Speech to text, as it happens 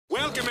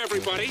Welcome,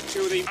 everybody,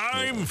 to the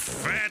I'm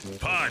Fat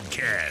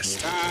podcast.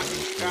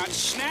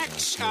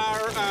 Snacks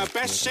are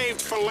best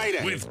saved for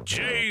later. With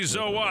Jay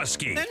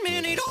Zawoski. That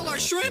man ate all our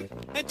shrimp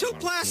and 2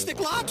 plastic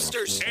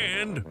lobsters.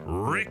 And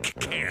Rick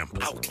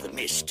Camp. Out the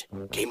mist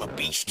came a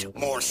beast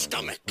more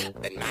stomach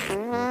than man.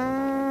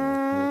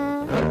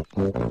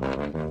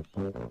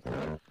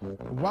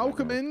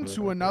 Welcome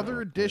into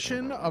another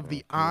edition of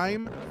the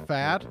I'm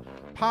Fat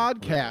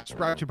podcast,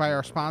 brought to you by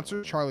our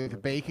sponsors, Charlie the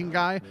Bacon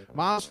Guy,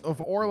 Moss of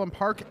Orland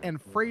Park,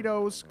 and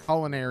Fredo's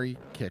Culinary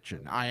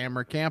Kitchen. I am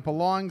Rick Camp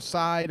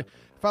alongside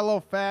fellow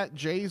fat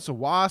Jay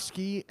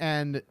Zawoski.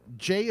 And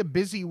Jay, a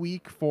busy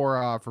week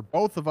for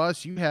both of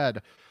us. You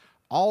had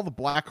all the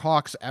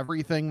Blackhawks,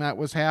 everything that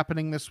was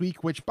happening this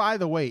week, which, by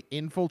the way,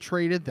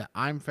 infiltrated the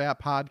I'm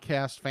Fat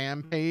podcast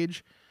fan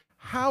page.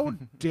 How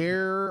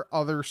dare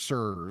other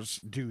sirs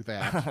do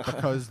that?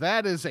 Because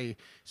that is a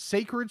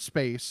sacred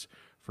space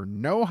for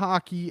no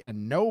hockey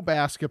and no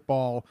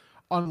basketball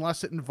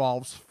unless it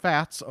involves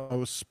fats of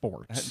those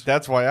sports.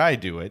 That's why I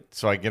do it,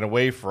 so I get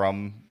away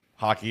from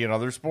hockey and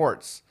other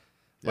sports.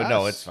 But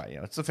no, it's fine.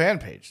 It's a fan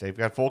page. They've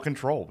got full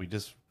control. We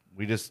just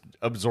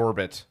absorb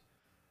it.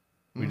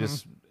 We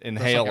just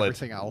inhale like it,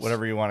 everything else.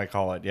 Whatever you want to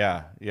call it.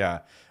 Yeah.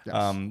 Yes.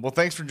 Well,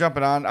 thanks for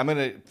jumping on. I'm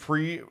going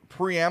to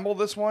preamble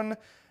this one.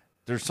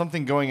 There's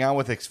something going on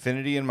with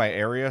Xfinity in my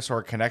area, so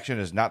our connection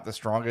is not the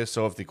strongest.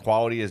 So if the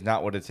quality is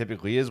not what it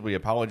typically is, we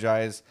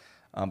apologize.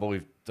 But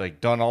we've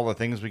done all the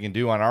things we can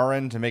do on our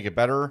end to make it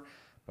better.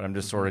 But I'm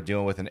just sort of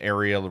dealing with an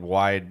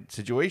area-wide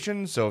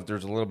situation. So if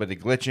there's a little bit of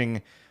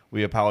glitching,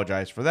 we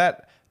apologize for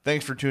that.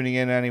 Thanks for tuning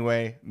in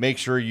anyway. Make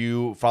sure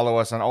you follow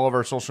us on all of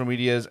our social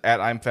medias at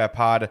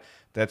I'mFatPod.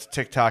 That's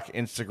TikTok,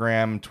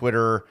 Instagram,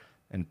 Twitter,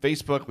 and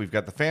Facebook. We've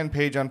got the fan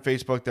page on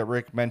Facebook that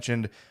Rick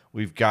mentioned.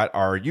 We've got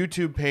our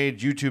YouTube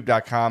page,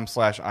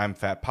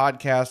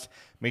 youtube.com/I'mFatPodcast.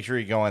 Make sure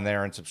you go in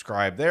there and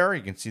subscribe there.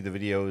 You can see the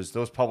videos.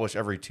 Those publish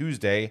every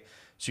Tuesday,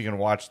 so you can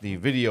watch the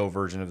video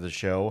version of the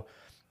show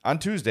on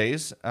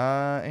Tuesdays.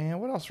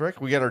 And what else,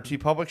 Rick? We got our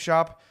TeePublic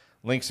shop.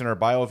 Links in our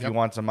bio if you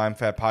want some I'm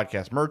Fat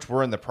Podcast merch.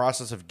 We're in the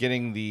process of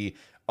getting the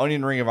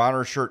Onion Ring of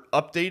Honor shirt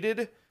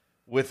updated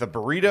with a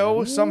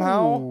burrito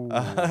somehow.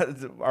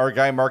 Our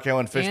guy, Mark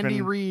Allen Fishman.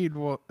 Andy Reid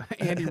will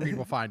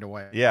find a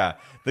way. Yeah.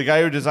 The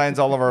guy who designs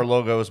all of our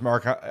logos,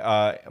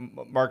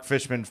 Mark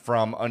Fishman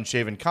from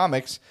Unshaven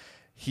Comics,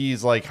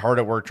 he's hard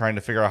at work trying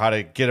to figure out how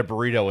to get a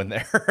burrito in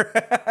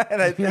there.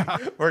 And I think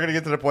we're going to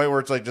get to the point where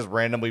it's just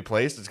randomly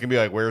placed. It's going to be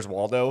like, Where's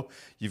Waldo?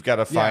 You've got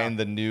to find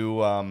the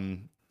new,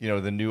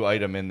 the new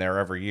item in there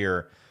every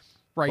year.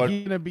 Right, he's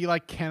going to be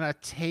like, can a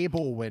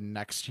table win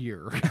next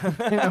year?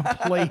 A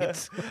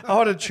plate.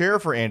 How about a chair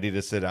for Andy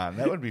to sit on?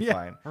 That would be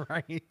fine.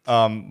 Right. Hey,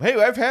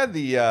 I've had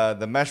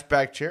the mesh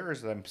back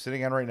chairs that I'm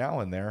sitting on right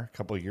now in there a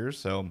couple of years,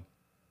 so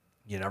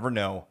you never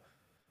know.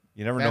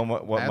 You never know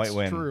what might win.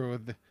 That's true,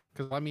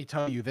 because let me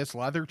tell you, this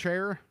leather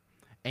chair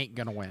ain't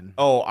going to win.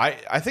 Oh,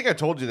 I think I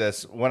told you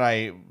this when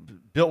I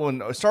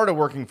started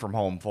working from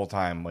home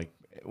full-time,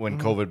 when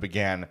COVID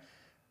began.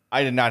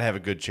 I did not have a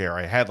good chair.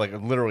 I had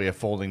literally a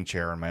folding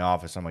chair in my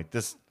office. I'm like,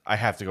 I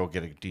have to go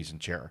get a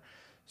decent chair.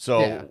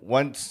 So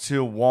went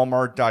to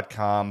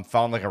Walmart.com,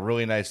 found a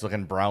really nice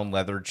looking brown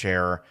leather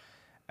chair.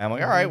 And I'm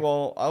like, all right,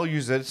 well, I'll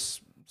use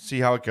this, see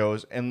how it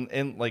goes. And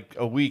in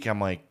a week,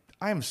 I'm like,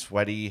 I'm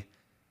sweaty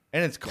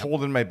and it's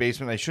cold in my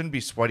basement. I shouldn't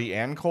be sweaty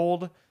and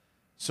cold.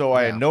 So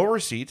I had no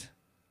receipt.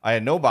 I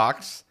had no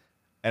box.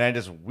 And I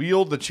just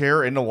wheeled the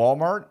chair into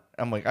Walmart.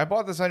 I'm like, I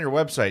bought this on your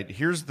website.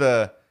 Here's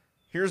the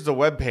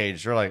web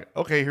page. They're like,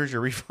 okay, here's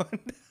your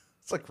refund.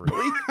 It's like,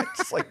 really? I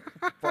just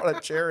brought a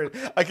chair.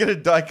 I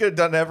could have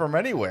done that from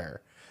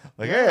anywhere.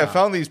 Hey, I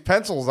found these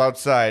pencils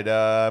outside.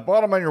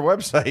 Bought them on your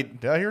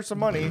website. Here's some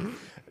money.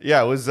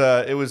 Yeah,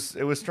 it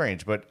was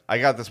strange, but I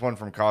got this one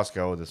from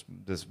Costco,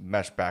 this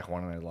mesh back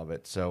one, and I love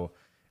it. So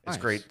it's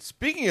great.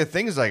 Speaking of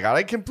things I got,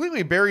 I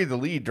completely buried the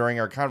lead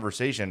during our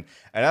conversation,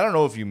 and I don't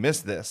know if you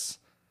missed this.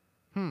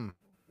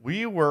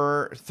 We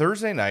were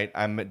Thursday night.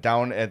 I'm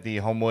down at the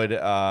Homewood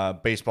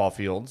baseball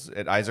fields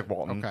at Isaac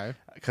Walton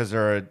because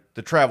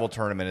the travel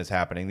tournament is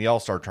happening. The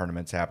All-Star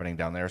tournament's happening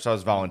down there. So I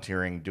was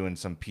volunteering, doing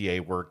some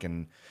PA work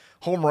and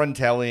home run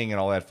tallying and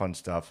all that fun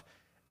stuff.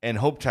 And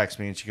Hope texts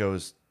me and she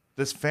goes,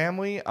 "This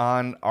family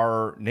on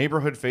our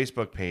neighborhood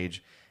Facebook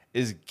page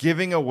is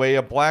giving away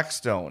a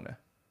Blackstone.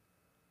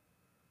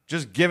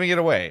 Just giving it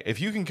away.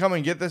 If you can come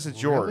and get this,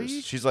 it's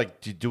yours." She's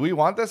like, do we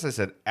want this? I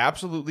said,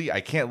 absolutely.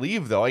 I can't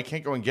leave, though. I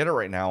can't go and get it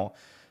right now.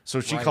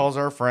 So she calls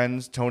our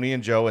friends, Tony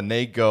and Joe, and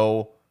they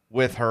go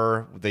with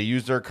her. They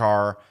use their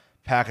car,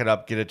 pack it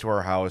up, get it to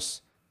our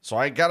house. So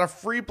I got a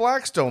free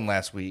Blackstone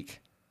last week.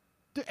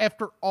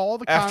 After all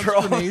the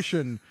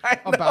consternation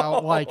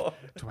about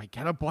do I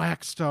get a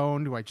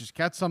Blackstone? Do I just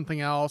get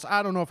something else?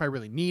 I don't know if I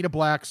really need a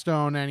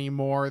Blackstone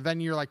anymore. Then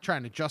you're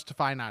trying to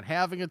justify not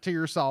having it to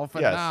yourself.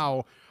 And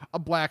now a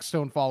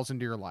Blackstone falls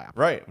into your lap.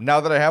 Right.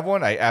 Now that I have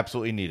one, I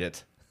absolutely need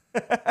it.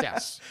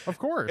 Yes, of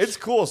course. It's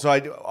cool. So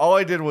all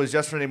I did was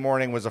yesterday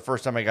morning was the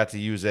first time I got to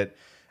use it.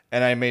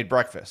 And I made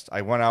breakfast.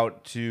 I went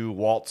out to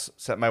Waltz,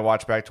 set my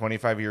watch back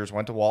 25 years,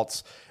 went to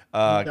Waltz,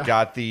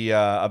 Got the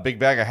a big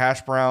bag of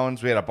hash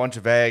browns. We had a bunch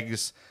of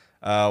eggs.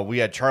 We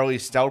had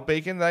Charlie's stout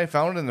bacon that I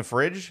found in the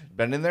fridge.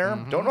 Been in there.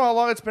 Don't know how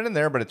long it's been in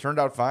there, but it turned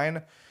out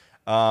fine.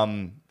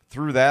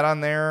 Threw that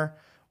on there.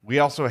 We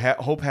also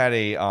Hope had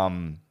a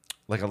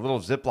like a little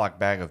Ziploc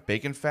bag of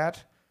bacon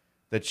fat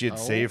that she had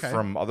saved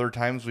from other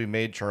times we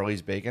made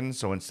Charlie's bacon.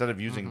 So instead of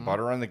using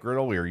butter on the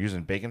griddle, we were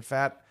using bacon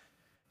fat.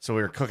 So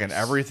we were cooking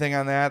everything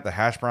on that, the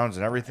hash browns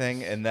and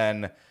everything, and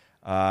then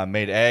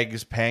made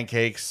eggs,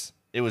 pancakes.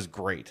 It was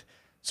great.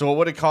 So what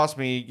would it cost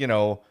me,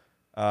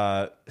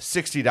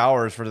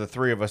 $60 for the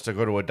three of us to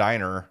go to a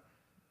diner?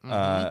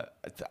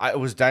 It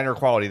was diner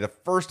quality. The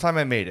first time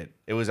I made it,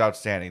 it was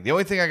outstanding. The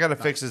only thing I got to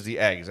fix is the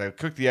eggs. I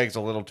cooked the eggs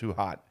a little too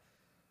hot.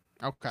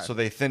 Okay. So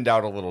they thinned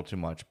out a little too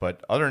much.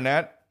 But other than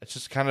that, it's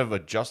just kind of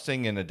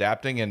adjusting and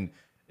adapting. And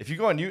if you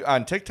go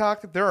on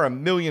TikTok, there are a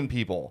million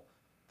people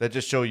that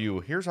just show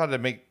you, here's how to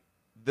make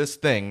this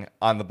thing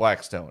on the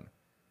Blackstone.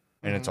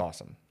 And it's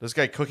awesome. This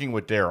guy Cooking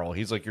with Daryl,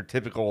 he's like your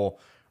typical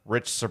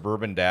rich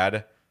suburban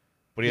dad,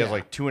 but he has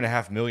like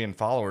 2.5 million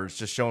followers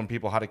just showing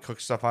people how to cook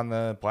stuff on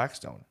the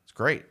Blackstone. It's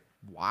great.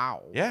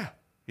 Wow. Yeah.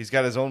 He's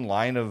got his own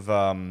line of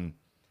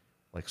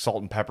like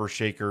salt and pepper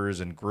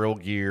shakers and grill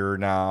gear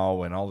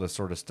now and all this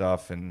sort of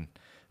stuff. And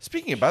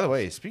speaking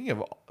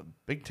of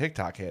big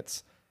TikTok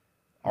hits,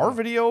 our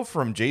video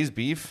from Jay's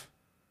Beef,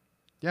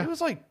 it was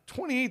like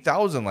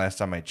 28,000 last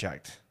time I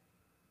checked.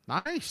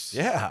 Nice.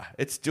 Yeah,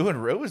 it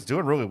was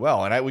doing really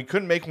well. And we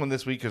couldn't make one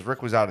this week because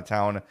Rick was out of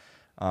town.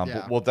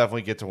 But we'll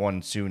definitely get to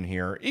one soon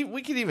here.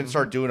 We could even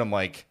start doing them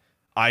like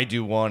I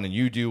do one and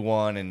you do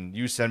one and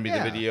you send me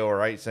the video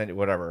or I send it,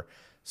 whatever.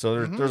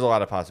 So there's a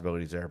lot of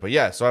possibilities there. But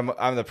yeah, so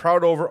I'm the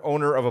proud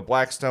owner of a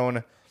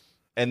Blackstone.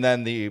 And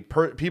then the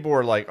people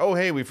were like, oh,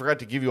 hey, we forgot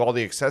to give you all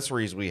the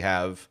accessories we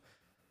have.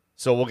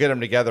 So we'll get them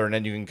together and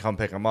then you can come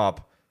pick them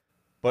up.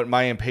 But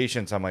my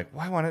impatience, I'm like,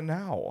 well, I want it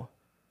now.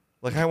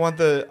 Like I want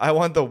the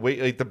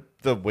weight, like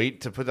the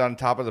weight to put on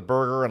top of the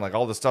burger and like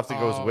all the stuff that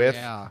goes with.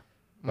 Yeah.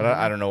 But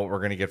I don't know what we're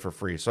gonna get for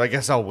free, so I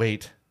guess I'll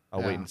wait.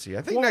 I'll wait and see.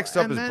 I think next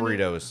up is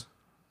burritos.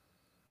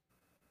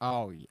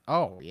 Oh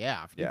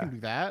yeah. If you can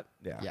do that,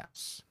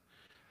 yes.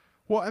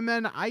 Well, and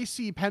then I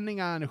see, depending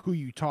on who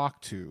you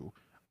talk to,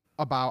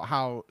 about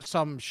how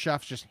some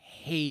chefs just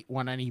hate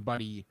when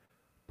anybody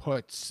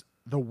puts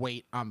the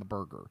weight on the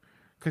burger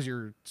because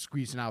you're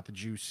squeezing out the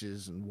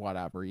juices and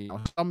whatever.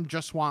 Some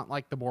just want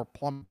like the more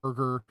plump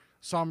burger.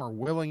 Some are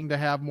willing to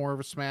have more of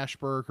a smash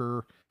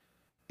burger.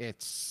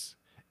 It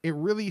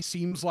really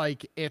seems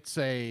like it's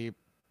a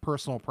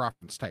personal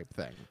preference type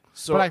thing.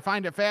 So, but I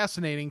find it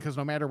fascinating because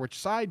no matter which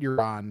side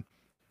you're on,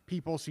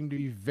 people seem to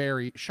be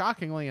very,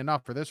 shockingly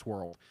enough for this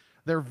world,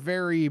 they're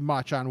very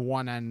much on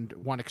one end,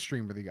 one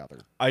extreme or the other.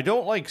 I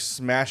don't like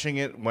smashing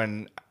it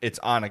when it's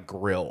on a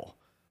grill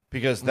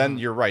because then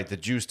you're right. The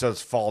juice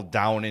does fall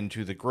down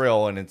into the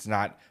grill and it's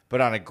not, but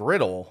on a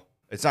griddle,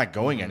 it's not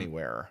going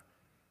anywhere.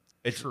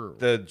 It's true.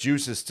 The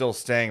juice is still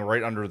staying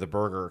right under the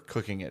burger,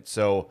 cooking it.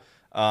 So,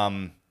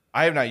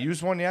 I have not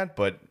used one yet,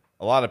 but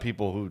a lot of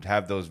people who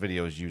have those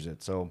videos use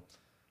it. So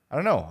I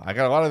don't know. I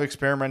got a lot of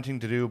experimenting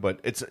to do, but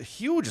it's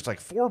huge. It's like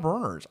 4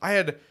 burners. I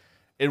had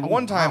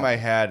one time I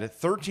had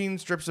 13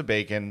 strips of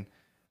bacon,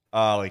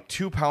 like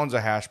 2 pounds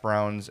of hash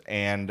browns,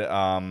 and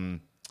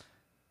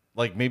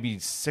like maybe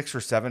 6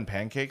 or 7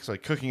 pancakes,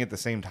 like cooking at the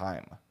same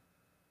time.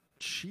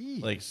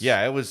 Jeez. Like,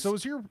 yeah, it was. So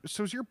is your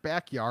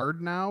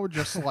backyard now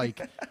just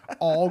like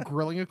all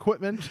grilling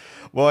equipment?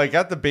 Well, I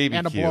got the baby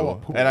and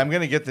Q, and I'm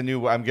gonna get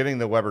I'm getting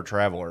the Weber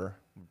Traveler.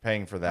 I'm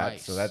paying for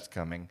that, so that's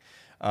coming.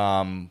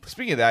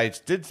 Speaking of that, I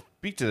did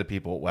speak to the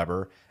people at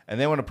Weber, and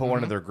they want to put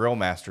one of their grill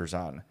masters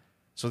on.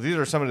 So these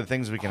are some of the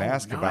things we can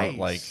ask about,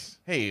 like,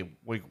 hey,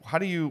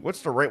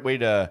 what's the right way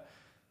to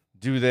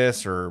do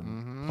this, or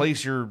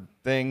place your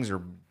things,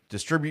 or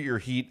distribute your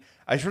heat.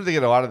 I sure they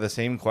get a lot of the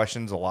same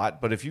questions a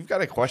lot, but if you've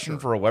got a question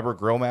for a Weber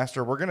Grill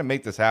Master, we're going to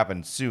make this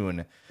happen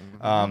soon.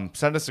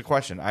 Send us a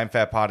question,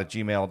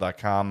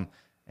 imfatpod@gmail.com,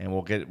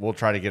 and we'll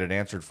try to get it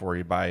answered for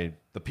you by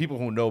the people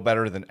who know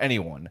better than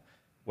anyone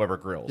Weber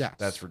Grills. Yes.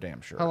 That's for damn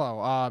sure. Hello,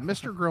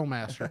 Mr. Grill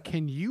Master.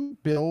 Can you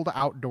build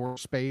outdoor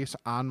space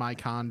on my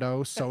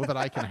condo so that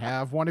I can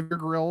have one of your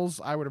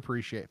grills? I would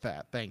appreciate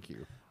that. Thank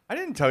you. I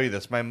didn't tell you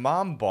this. My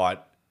mom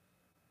bought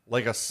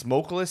like a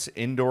smokeless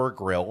indoor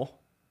grill.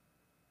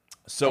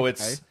 So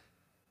it's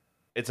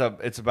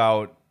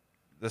about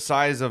the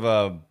size of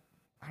I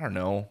don't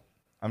know.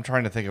 I'm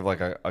trying to think of like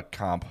a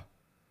comp,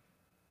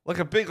 like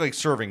a big like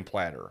serving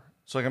platter.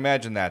 So like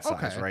imagine that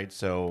size, right?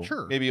 So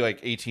maybe like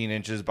 18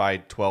 inches by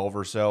 12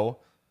 or so.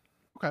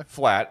 Okay.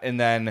 Flat, and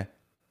then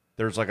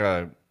there's like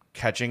a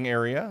catching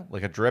area,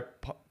 like a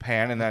drip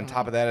pan, and then on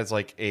top of that is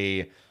like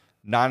a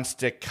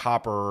nonstick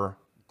copper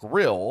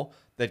grill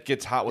that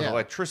gets hot with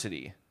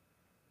electricity.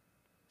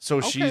 So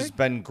she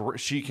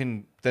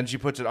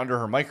puts it under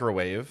her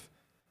microwave,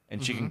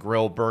 and she can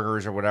grill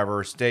burgers or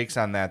whatever, steaks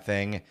on that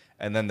thing,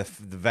 and then the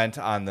vent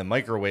on the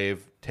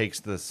microwave takes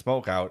the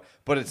smoke out,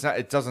 but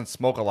it doesn't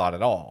smoke a lot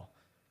at all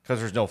because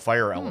there's no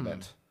fire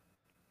element.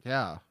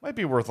 Yeah. Might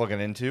be worth looking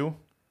into.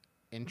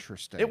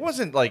 Interesting. It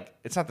wasn't like,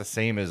 it's not the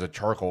same as a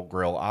charcoal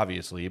grill,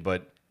 obviously,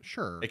 but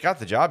Sure. it got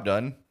the job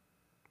done,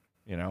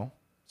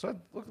 So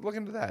look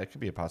into that. It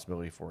could be a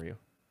possibility for you.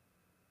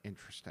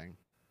 Interesting.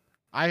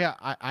 I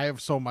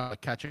have so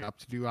much catching up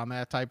to do on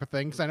that type of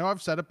thing, because I know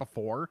I've said it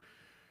before.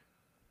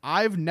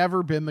 I've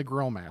never been the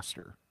grill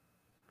master.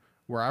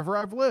 Wherever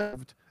I've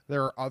lived,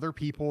 there are other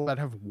people that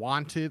have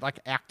wanted, like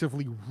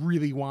actively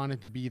really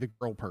wanted to be the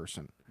grill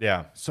person.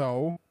 Yeah.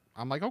 So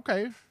I'm like,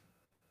 okay,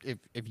 if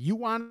you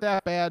want it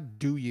that bad,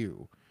 do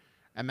you.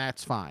 And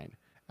that's fine.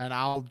 And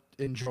I'll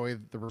enjoy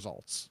the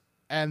results.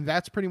 And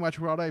that's pretty much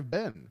what I've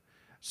been.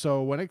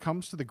 So when it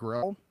comes to the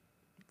grill,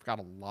 I've got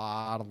a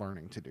lot of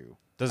learning to do.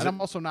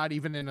 I'm also not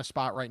even in a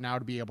spot right now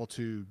to be able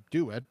to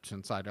do it,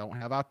 since I don't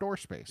have outdoor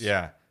space.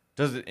 Yeah.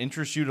 Does it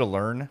interest you to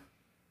learn?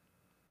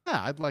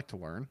 Yeah, I'd like to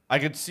learn. I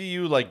could see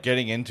you like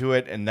getting into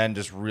it and then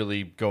just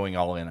really going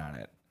all in on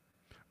it.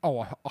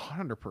 Oh,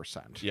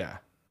 100%. Yeah.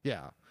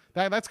 Yeah.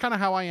 That's kind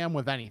of how I am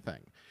with anything.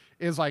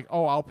 Is like,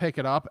 oh, I'll pick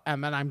it up,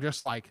 and then I'm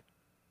just like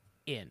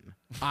in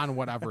on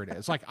whatever it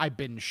is. Like, I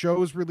binge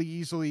shows really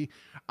easily.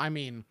 I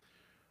mean,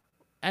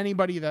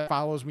 anybody that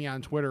follows me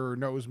on Twitter or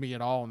knows me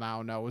at all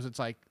now knows it's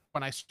like,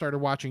 when I started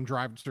watching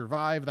Drive to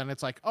Survive, then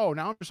it's like, oh,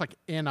 now I'm just like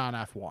in on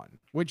F1,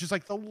 which is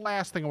like the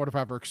last thing I would have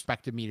ever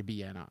expected me to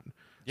be in on.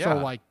 Yeah. So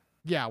like,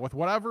 yeah, with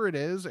whatever it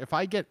is, if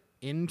I get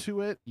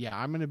into it, yeah,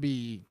 I'm going to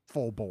be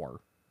full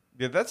bore.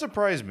 Yeah, that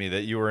surprised me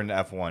that you were in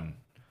F1.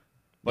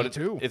 But Me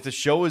too. If the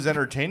show is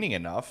entertaining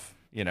enough,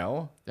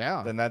 Yeah.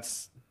 then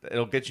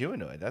it'll get you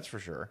into it. That's for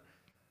sure.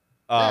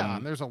 Yeah,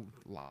 and there's a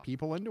lot of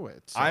people into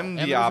it. So. I'm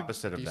the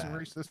opposite of that.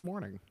 Race this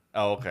morning.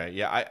 Oh, okay.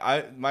 Yeah,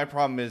 I my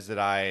problem is that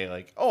I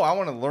like, I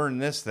want to learn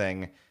this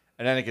thing,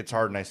 and then it gets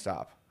hard and I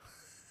stop.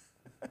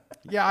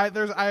 Yeah,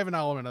 I have an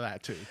element of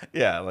that too.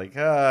 Yeah, like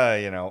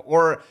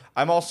or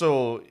I'm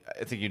also,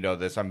 I think you know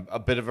this, I'm a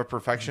bit of a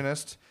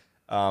perfectionist.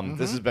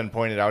 This has been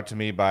pointed out to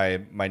me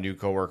by my new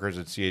coworkers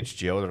at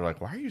CHGO. They're like,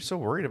 "Why are you so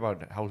worried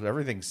about how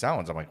everything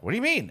sounds?" I'm like, "What do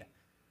you mean?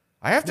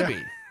 I have to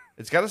be.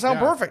 It's got to sound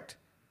perfect."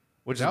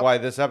 Which is why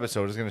this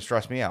episode is going to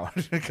stress me out,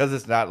 because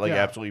it's not like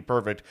absolutely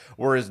perfect.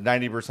 Whereas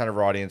 90% of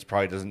our audience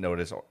probably doesn't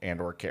notice and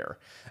or care.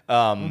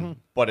 But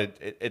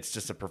it's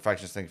just a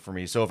perfectionist thing for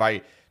me. So if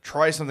I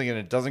try something and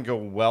it doesn't go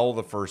well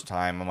the first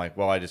time, I'm like,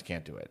 well, I just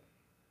can't do it.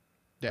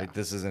 Yeah. Like,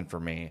 this isn't for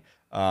me.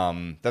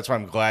 That's why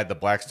I'm glad the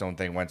Blackstone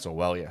thing went so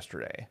well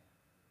yesterday,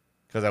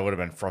 because I would have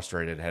been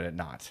frustrated had it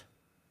not.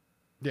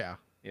 Yeah.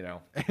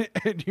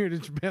 And you'd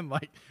just been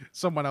like,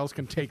 someone else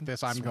can take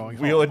this. I'm going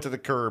wheel home. it to the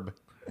curb.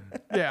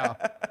 Yeah.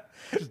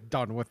 Just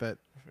done with it.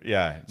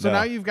 Yeah. So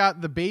now you've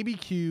got the baby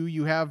Q.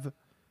 You have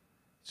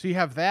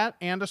that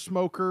and a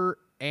smoker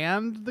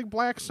and the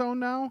Blackstone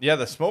now? Yeah,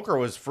 the smoker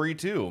was free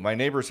too. My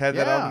neighbors had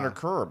that out on their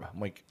curb. I'm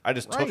like, I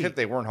just took it.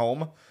 They weren't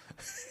home.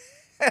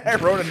 I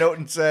wrote a note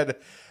and said,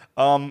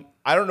 I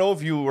don't know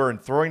if you were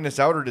throwing this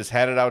out or just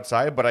had it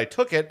outside, but I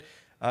took it.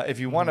 If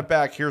you want it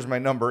back, here's my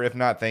number. If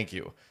not, thank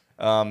you.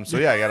 So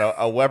yeah, I got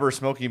a Weber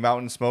Smoky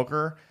Mountain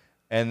smoker.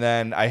 And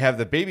then I have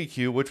the baby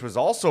Q, which was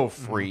also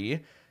free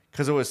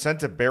because it was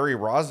sent to Barry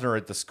Rosner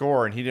at the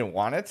Score, and he didn't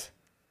want it.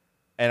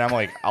 And I'm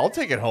like, I'll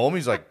take it home.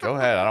 He's like, go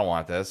ahead. I don't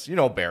want this.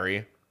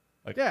 Barry.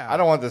 Like, I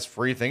don't want this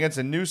free thing. It's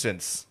a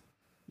nuisance.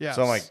 Yeah.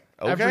 So I'm like,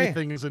 okay.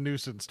 Everything is a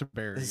nuisance to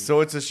Barry.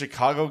 So it's a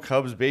Chicago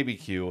Cubs baby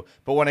Q.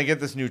 But when I get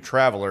this new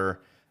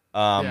Traveler,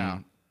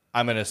 I'm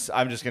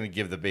just gonna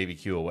give the baby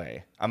Q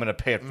away. I'm gonna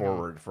pay it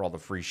forward for all the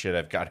free shit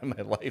I've got in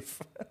my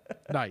life.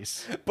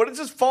 Nice. But it's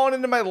just fallen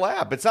into my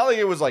lap. It's not like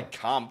it was like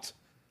comped.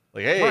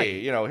 Like,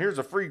 hey, here's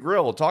a free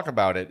grill. We'll talk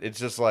about it. It's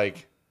just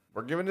like,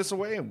 we're giving this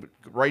away.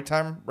 Right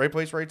time, right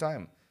place, right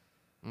time.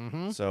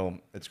 So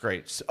it's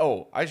great.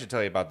 So, I should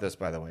tell you about this,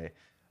 by the way.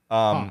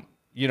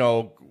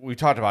 We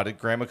talked about it.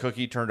 Grandma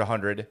Cookie turned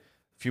 100 a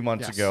few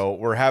months ago.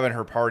 We're having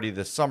her party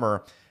this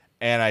summer,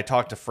 and I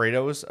talked to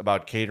Fredo's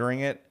about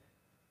catering it.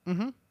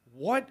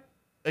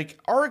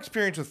 Our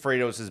experience with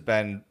Fredo's has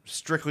been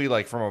strictly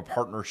like from a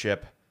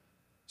partnership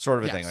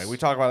sort of a thing. Like, we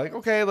talk about like,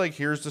 okay, like,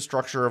 here's the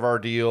structure of our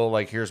deal.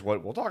 Like, here's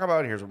what we'll talk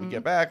about. Here's what we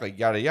get back. Like,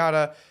 yada,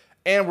 yada.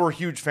 And we're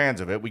huge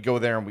fans of it. We go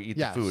there and we eat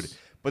the food.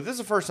 But this is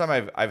the first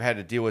time I've had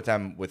to deal with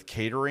them with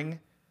catering.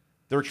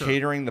 They're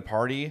catering the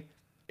party.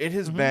 It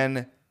has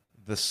been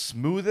the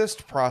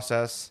smoothest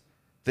process,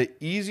 the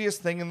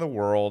easiest thing in the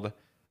world.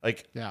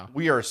 Like,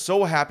 we are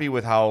so happy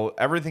with how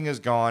everything has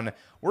gone.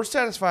 We're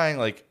satisfying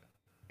like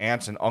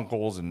aunts and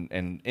uncles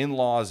and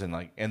in-laws,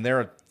 and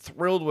they're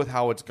thrilled with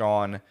how it's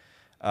gone.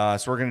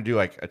 So we're going to do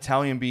like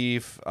Italian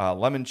beef,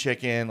 lemon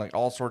chicken, like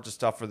all sorts of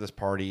stuff for this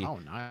party. Oh,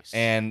 nice.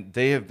 And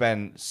they have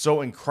been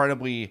so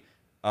incredibly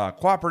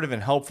cooperative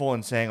and helpful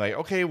in saying like,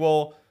 okay,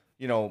 well,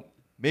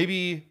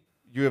 maybe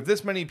you have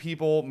this many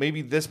people,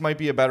 maybe this might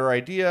be a better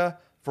idea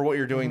for what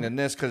you're doing than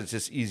this, because it's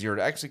just easier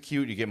to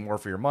execute. You get more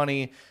for your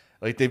money.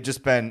 Like, they've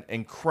just been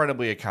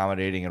incredibly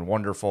accommodating and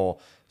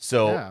wonderful.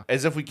 So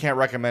as if we can't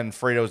recommend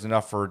Fredo's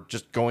enough for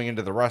just going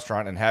into the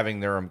restaurant and having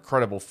their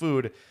incredible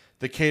food,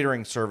 the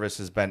catering service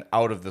has been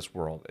out of this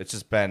world. It's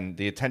just been,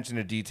 the attention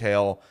to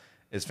detail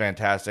is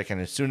fantastic.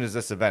 And as soon as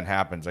this event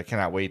happens, I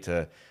cannot wait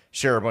to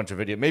share a bunch of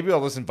videos. Maybe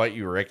I'll just invite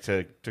you, Rick,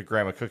 to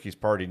Grandma Cookie's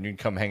party, and you can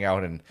come hang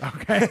out and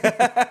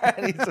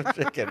and eat some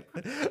chicken,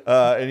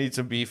 and eat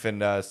some beef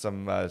and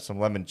some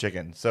lemon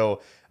chicken.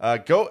 So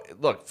go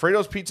look,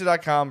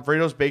 FredosPizza.com,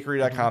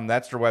 FredosBakery.com.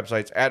 That's their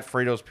websites. At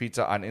Fredos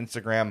Pizza on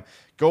Instagram.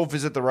 Go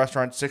visit the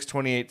restaurant,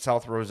 628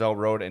 South Roselle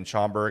Road in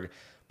Schaumburg.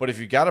 But if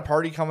you got a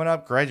party coming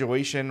up,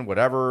 graduation,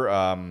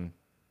 whatever,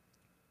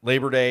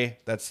 Labor Day,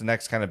 that's the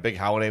next kind of big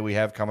holiday we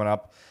have coming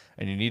up,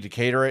 and you need to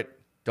cater it,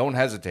 don't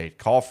hesitate.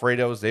 Call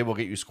Fredos. They will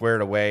get you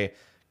squared away.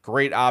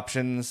 Great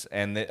options.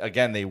 And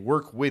again, they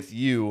work with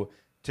you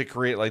to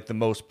create like the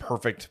most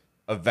perfect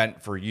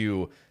event for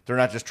you. They're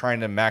not just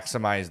trying to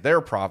maximize their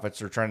profits.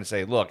 They're trying to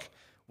say, look,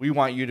 we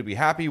want you to be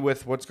happy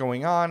with what's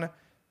going on.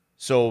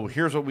 So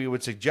here's what we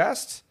would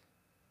suggest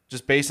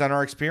just based on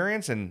our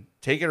experience, and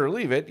take it or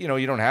leave it. You know,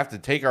 you don't have to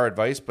take our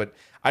advice, but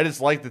I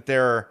just like that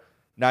they're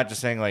not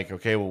just saying like,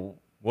 okay, well,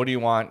 what do you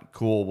want?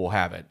 Cool, we'll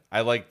have it.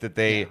 I like that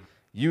they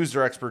use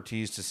their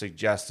expertise to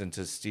suggest and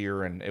to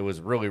steer, and it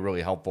was really,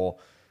 really helpful.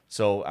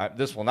 So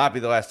this will not be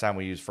the last time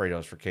we use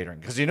Fredos for catering,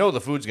 because you know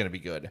the food's going to be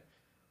good.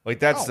 Like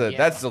that's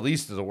the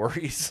least of the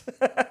worries.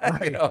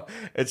 Right. You know,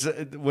 it's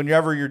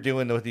whenever you're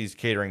dealing with these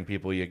catering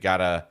people, you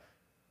gotta,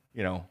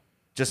 you know,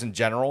 just in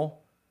general,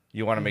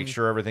 you want to make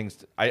sure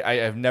everything's. I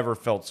have never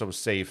felt so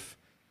safe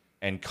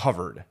and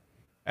covered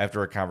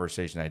after a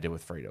conversation I did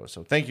with Fredos.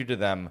 So thank you to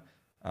them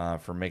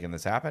for making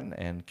this happen,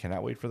 and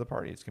cannot wait for the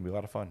party. It's gonna be a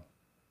lot of fun.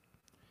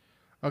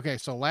 Okay,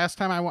 so last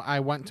time I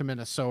went to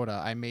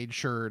Minnesota, I made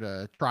sure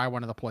to try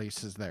one of the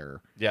places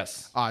there.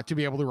 Yes. To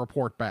be able to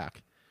report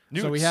back.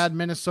 Newts. So we had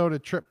Minnesota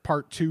trip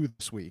part 2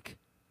 this week.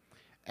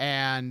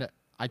 And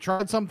I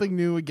tried something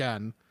new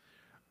again.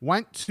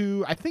 Went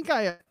to, I think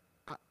I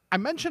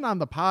mentioned on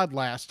the pod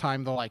last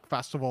time the like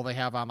festival they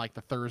have on like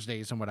the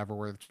Thursdays and whatever,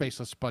 where it's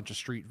basically a bunch of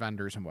street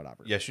vendors and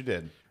whatever. Yes, you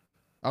did.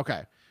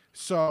 Okay.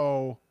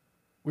 So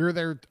we were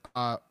there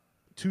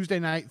Tuesday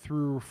night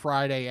through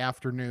Friday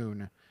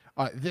afternoon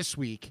this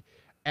week,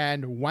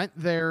 and went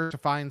there to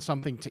find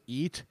something to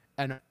eat,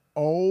 and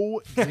oh,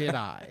 did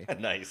I.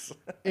 Nice.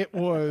 It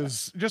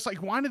was just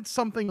like wanted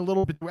something a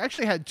little bit. We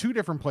actually had 2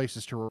 different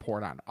places to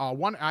report on.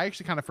 One, I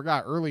actually kind of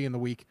forgot early in the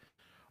week.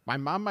 My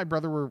mom and my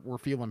brother were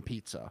feeling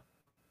pizza.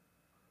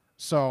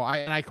 So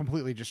I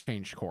completely just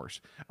changed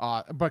course.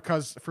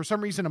 Because for some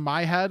reason in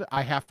my head,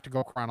 I have to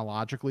go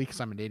chronologically because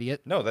I'm an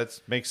idiot. No,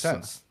 that makes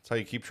sense. That's how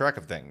you keep track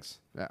of things.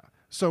 Yeah.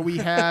 So we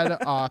had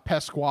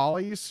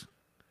Pasquale's.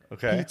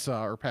 Okay. Pizza,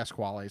 or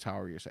Pasquale's,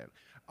 however you say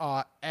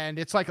it. And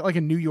it's like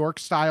a New York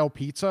style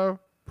pizza,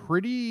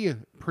 pretty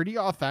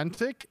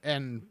authentic,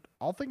 and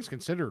all things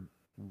considered,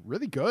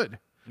 really good.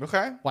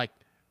 Okay. Like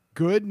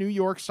good New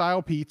York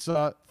style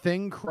pizza,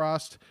 thin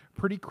crust,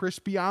 pretty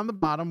crispy on the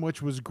bottom,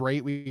 which was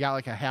great. We got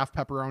like a half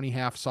pepperoni,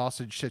 half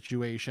sausage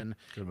situation,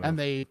 and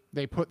they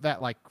put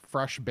that like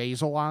fresh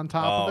basil on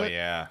top of it. Oh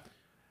yeah.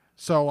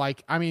 So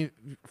like, I mean,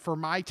 for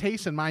my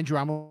taste, and mind you,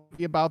 I'm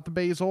about the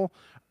basil.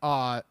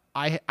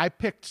 I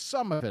picked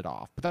some of it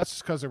off, but that's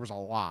just because there was a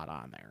lot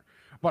on there.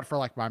 But for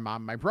like my mom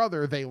and my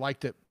brother, they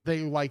liked it. They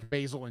like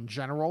basil in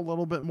general a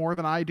little bit more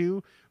than I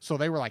do. So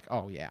they were like,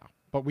 oh yeah.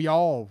 But we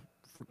all,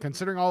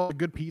 considering all the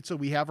good pizza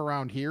we have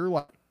around here,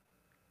 like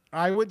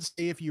I would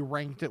say if you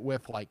ranked it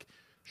with like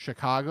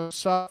Chicago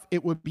stuff,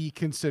 it would be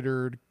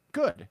considered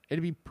good.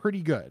 It'd be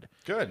pretty good.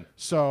 Good.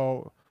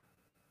 So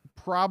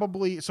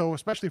probably, so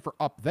especially for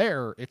up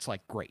there, it's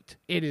like great.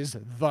 It is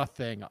the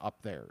thing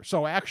up there.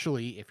 So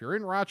actually, if you're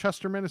in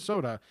Rochester,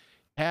 Minnesota,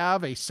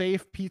 have a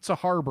safe pizza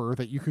harbor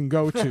that you can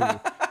go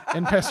to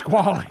in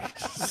Pasquale.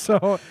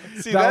 So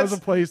See, that was a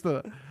place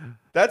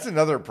that's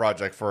another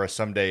project for us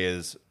someday,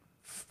 is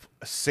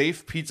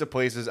safe pizza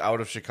places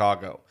out of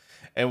Chicago.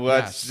 And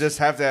let's just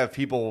have to have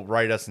people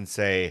write us and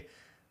say,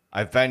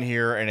 I've been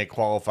here and it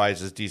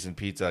qualifies as decent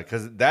pizza.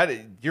 Because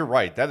you're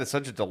right. That is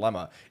such a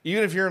dilemma.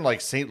 Even if you're in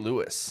like St.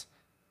 Louis,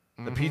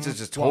 the pizza's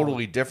just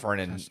totally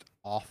different and just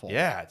awful.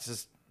 Yeah, it's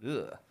just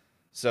ugh.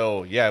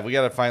 So yeah, we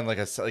got to find like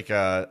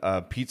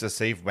a pizza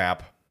safe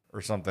map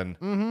or something.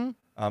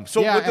 Mm-hmm.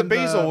 So with the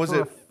basil,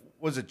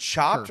 was it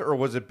chopped or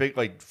was it big,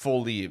 like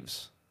full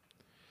leaves?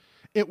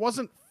 It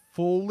wasn't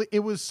full. It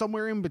was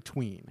somewhere in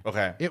between.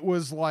 Okay. It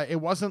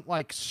wasn't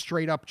like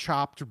straight up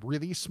chopped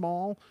really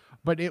small,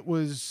 but it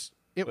was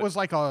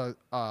like a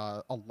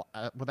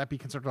would that be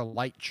considered a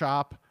light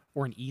chop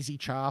or an easy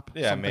chop?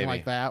 Yeah, something maybe.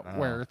 like that,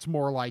 where it's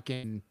more like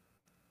in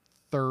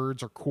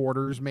thirds or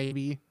quarters,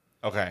 maybe.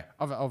 Okay.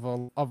 Of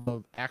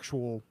the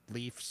actual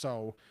leaf.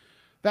 So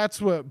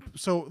that's what.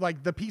 So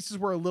like the pieces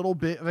were a little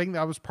bit. I think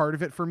that was part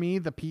of it for me.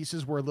 The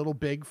pieces were a little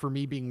big for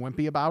me being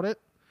wimpy about it.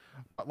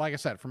 But like I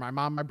said, for my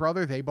mom, and my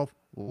brother, they both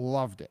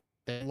loved it.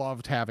 They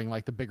loved having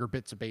like the bigger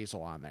bits of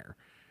basil on there,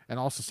 and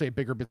also say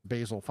bigger bits of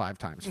basil 5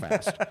 times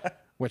fast,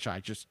 which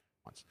I just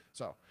once.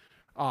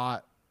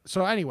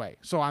 So anyway,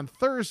 so on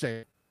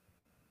Thursday,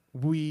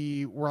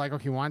 we were like,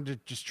 okay, we wanted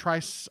to just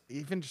try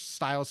even just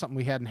style something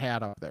we hadn't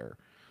had up there.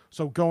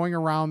 So going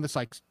around this,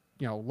 like,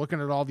 you know, looking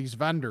at all these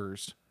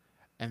vendors,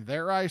 and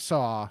there I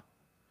saw,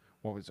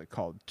 what was it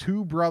called?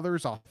 Two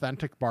Brothers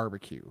Authentic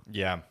Barbecue.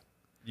 Yeah.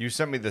 You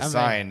sent me the And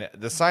sign.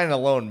 The sign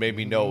alone made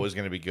me know it was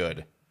going to be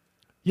good.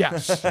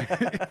 Yes.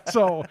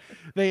 So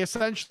they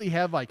essentially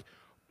had like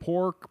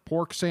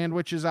pork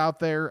sandwiches out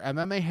there, and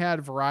then they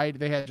had variety.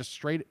 They had just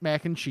straight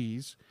mac and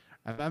cheese,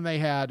 and then they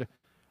had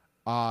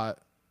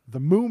the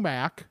moo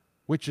mac,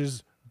 which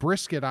is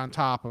brisket on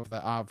top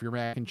of your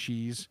mac and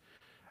cheese,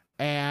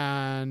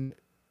 and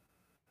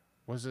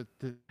was it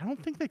I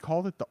don't think they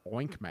called it the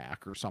oink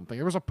mac or something.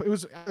 It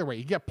was either way.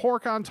 You get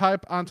pork on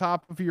top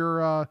of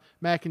your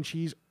mac and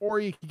cheese, or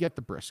you could get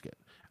the brisket.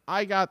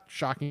 I got,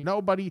 shocking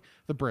nobody,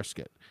 the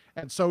brisket,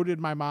 and so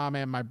did my mom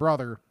and my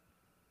brother,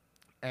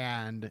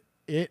 and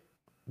it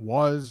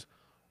was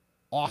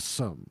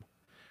awesome.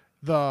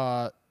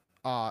 The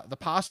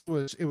pasta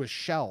was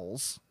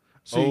shells.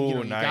 So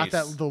you nice.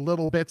 got the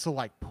little bits of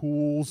like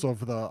pools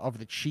of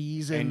the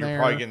cheese in there. And you're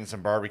probably getting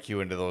some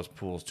barbecue into those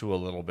pools too a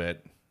little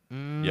bit.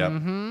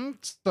 Mm-hmm.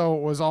 So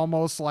it was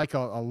almost like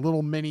a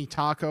little mini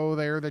taco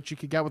there that you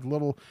could get with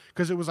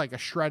because it was like a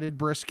shredded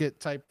brisket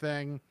type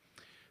thing.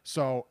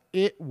 So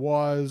it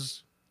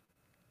was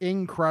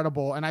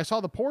incredible. And I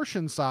saw the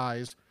portion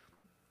size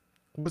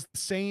was the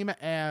same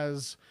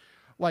as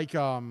like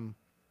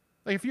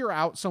if you're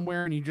out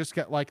somewhere and you just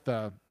get like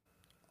the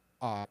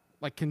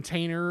like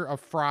container of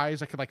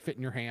fries that could like fit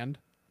in your hand.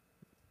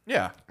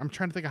 Yeah. I'm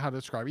trying to think of how to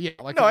describe it. Yeah,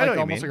 I know what you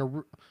almost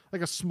mean.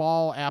 like a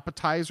small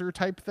appetizer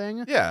type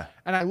thing. Yeah.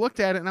 And I looked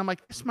at it and I'm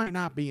like, this might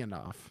not be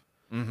enough.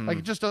 Mm-hmm. Like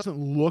it just doesn't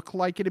look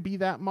like it'd be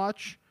that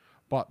much.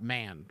 But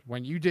man,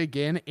 when you dig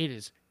in,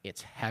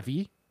 it's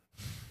heavy.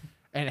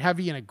 And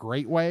heavy in a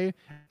great way.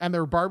 And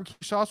their barbecue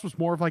sauce was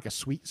more of like a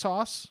sweet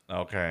sauce.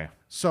 Okay.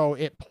 So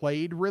it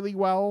played really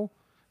well.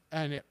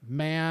 And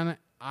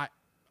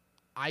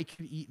I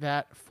could eat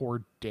that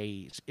for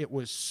days. It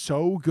was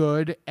so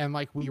good. And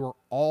like we were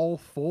all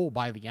full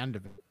by the end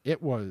of it.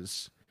 It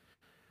was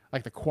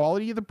like the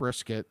quality of the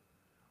brisket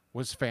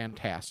was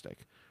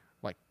fantastic.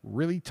 Like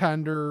really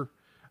tender.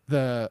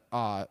 The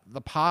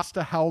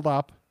pasta held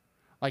up.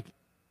 Like,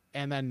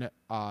 and then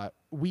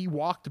we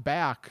walked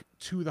back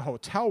to the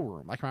hotel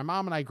room. Like my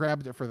mom and I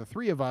grabbed it for the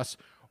three of us,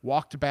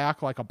 walked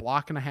back like a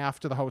block and a half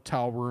to the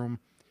hotel room.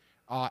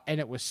 And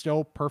it was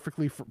still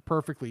perfectly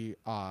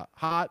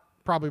hot.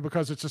 Probably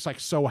because it's just like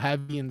so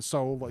heavy and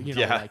so, like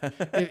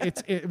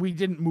we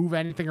didn't move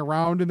anything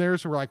around in there.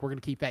 So we're going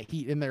to keep that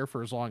heat in there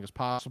for as long as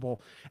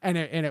possible. And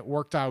it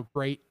worked out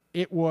great.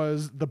 It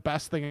was the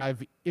best thing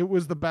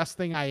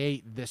I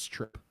ate this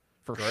trip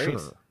for sure.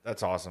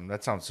 That's awesome.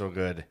 That sounds so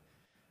good.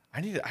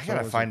 I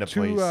gotta find a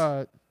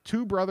place.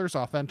 Two Brothers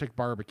Authentic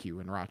Barbecue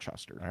in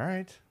Rochester. All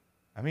right.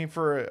 I mean,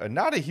 for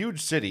not a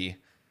huge city,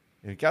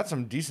 you got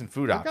some decent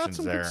food options got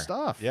some there. Good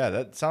stuff. Yeah,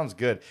 that sounds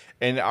good.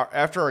 And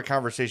after our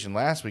conversation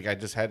last week, I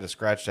just had to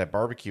scratch that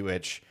barbecue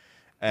itch,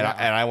 and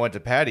I went to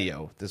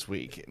patio this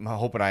week. I'm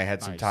hoping I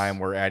had some time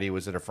where Addie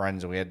was at a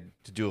friend's and we had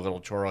to do a little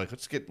chore. Like,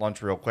 let's get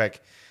lunch real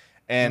quick.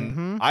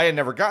 And I had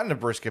never gotten a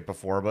brisket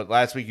before, but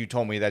last week you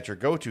told me that's your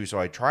go-to, so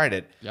I tried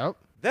it. Yep.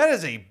 That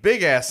is a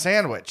big ass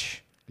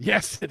sandwich.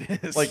 Yes,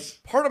 it is. Like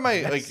part of my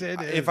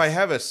if I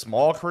have a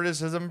small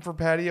criticism for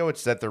patio,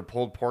 it's that their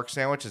pulled pork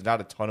sandwich is not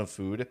a ton of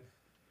food.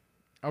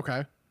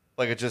 Okay.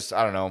 Like it just,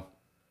 I don't know.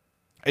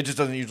 It just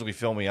doesn't usually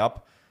fill me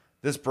up.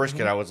 This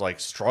brisket, I was like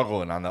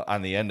struggling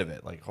on the end of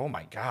it. Like, oh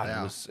my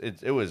god,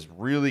 it was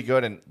really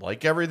good, and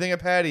like everything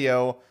at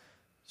patio,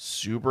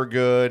 super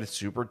good,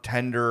 super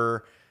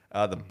tender.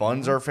 The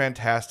buns are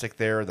fantastic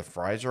there. The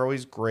fries are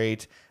always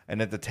great,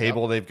 and at the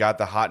table they've got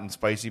the hot and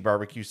spicy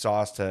barbecue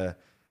sauce to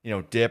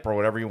dip or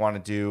whatever you want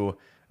to do.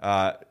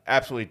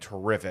 Absolutely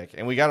terrific.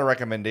 And we got a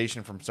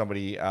recommendation from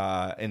somebody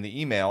in the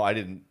email.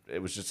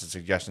 It was just a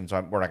suggestion, so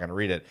we're not going to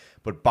read it.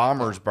 But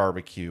Bomber's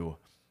Barbecue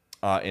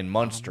in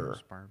Munster.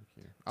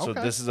 So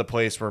this is a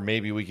place where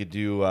maybe we could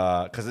do,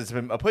 because it's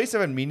been a place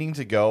I've been meaning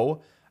to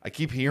go. I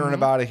keep hearing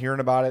about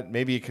it.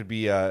 Maybe it could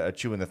be a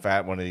chew in the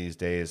fat one of these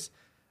days.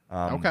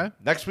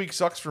 Next week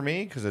sucks for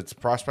me because it's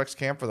prospects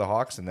camp for the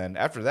Hawks. And then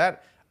after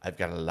that, I've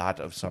got a lot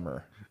of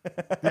summer.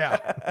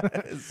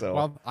 So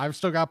well, I've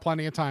still got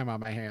plenty of time on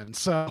my hands,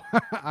 so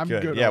I'm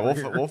good. Yeah,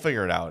 we'll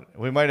figure it out.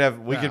 We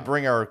could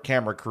bring our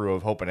camera crew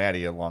of Hope and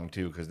Addie along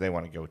too because they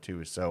want to go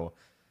too. So,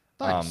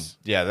 nice.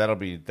 That'll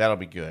be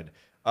good.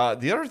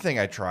 The other thing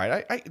I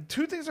tried,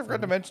 two things I forgot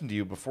to mention to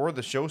you before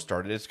the show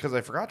started. It's because I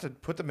forgot to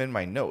put them in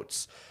my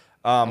notes.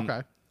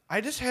 I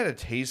just had a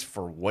taste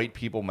for white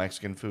people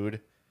Mexican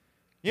food.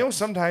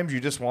 Sometimes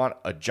you just want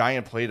a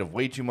giant plate of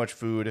way too much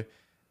food,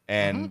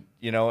 and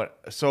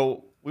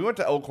so. We went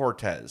to El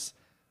Cortez,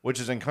 which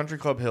is in Country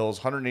Club Hills,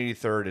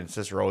 183rd and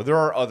Cicero. There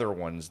are other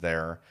ones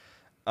there.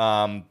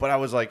 But I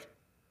was like,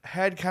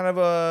 had kind of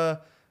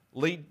a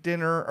late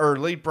dinner or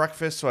late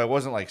breakfast, so I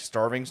wasn't like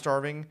starving.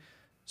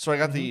 So I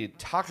got the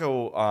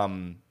taco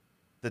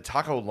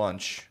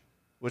lunch,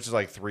 which is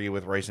like 3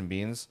 with rice and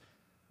beans.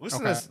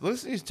 Listen to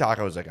these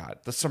tacos I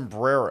got. The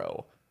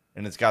sombrero,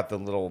 and it's got the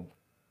little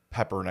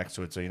pepper next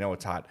to it, so you know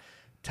it's hot.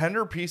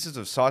 Tender pieces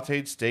of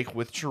sauteed steak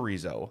with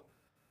chorizo.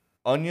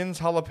 Onions,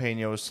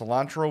 jalapenos,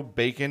 cilantro,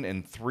 bacon,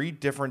 and 3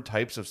 different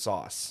types of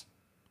sauce.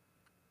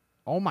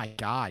 Oh my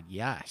god,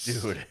 yes.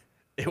 Dude,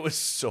 It was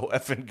so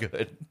effing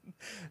good.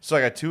 So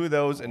I got 2 of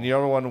those, and the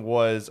other one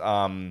was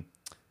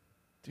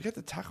do you get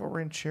the taco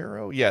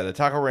ranchero? Yeah, the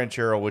taco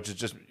ranchero, which is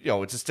just,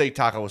 it's a steak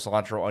taco with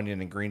cilantro,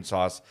 onion, and green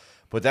sauce.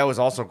 But that was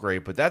also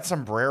great. But that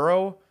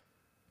sombrero,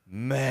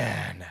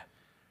 man,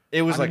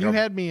 it was you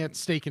had me at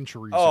steak and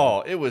chorizo.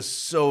 Oh, it was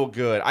so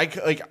good. I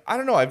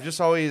don't know. I've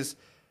just always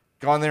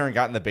gone there and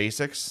gotten the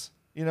basics.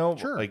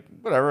 Sure. Like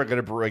whatever. I got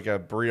a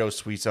burrito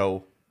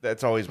suizo.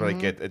 That's always what I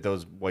get at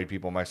those white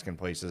people Mexican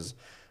places.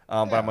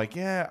 But I'm like,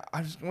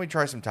 I'm just going to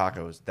try some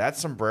tacos. That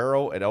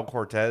sombrero at El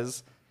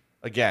Cortez.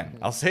 Again,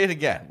 I'll say it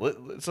again.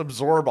 Let's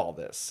absorb all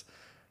this.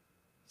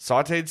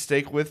 Sauteed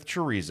steak with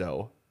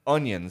chorizo,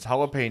 onions,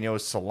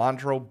 jalapenos,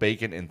 cilantro,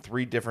 bacon, and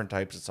 3 different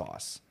types of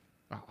sauce.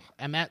 Oh,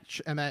 and that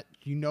that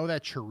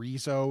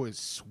chorizo is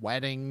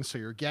sweating, so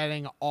you're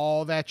getting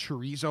all that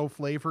chorizo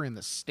flavor in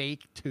the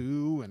steak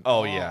too. And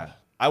Yeah,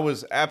 I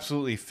was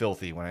absolutely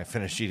filthy when I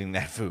finished eating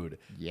that food.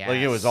 Yes. Like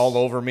it was all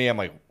over me. I'm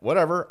like,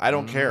 whatever, I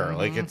don't care.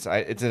 Like it's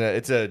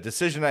a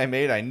decision I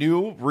made. I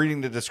knew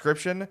reading the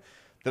description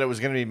that it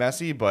was going to be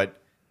messy,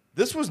 but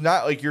this was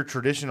not like your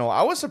traditional.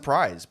 I was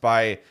surprised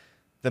by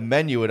the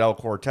menu at El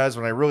Cortez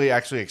when I really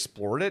actually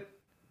explored it.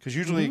 Because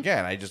usually,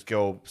 again, I just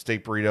go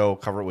steak burrito,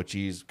 cover it with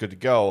cheese, good to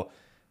go.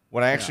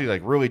 When I actually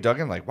like really dug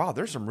in, like, wow,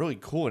 there's some really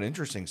cool and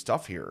interesting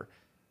stuff here.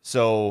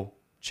 So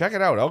check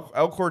it out.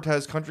 El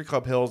Cortez Country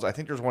Club Hills. I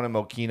think there's one in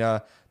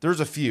Mokina.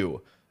 There's a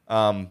few,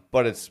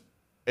 but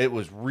it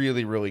was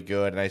really, really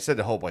good. And I said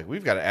to Hope, like,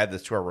 we've got to add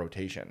this to our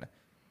rotation.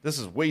 This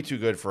is way too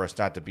good for us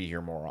not to be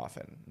here more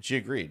often. And she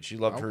agreed. She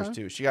loved hers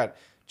too. She got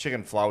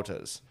chicken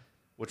flautas,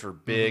 which were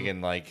big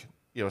and like,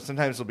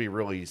 sometimes they'll be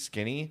really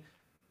skinny.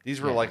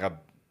 These were like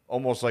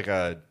almost like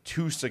a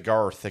 2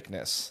 cigar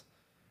thickness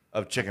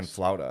of chicken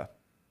flauta.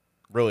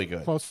 Really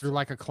good. Closer to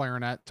like a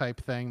clarinet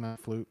type thing, the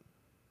flute.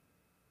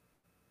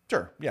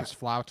 Sure, yeah. Because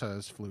flauta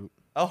is flute.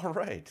 Oh,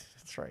 right.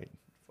 That's right.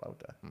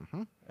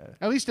 Flauta.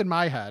 At least in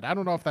my head. I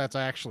don't know if that's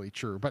actually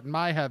true, but in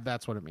my head,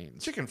 that's what it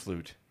means. Chicken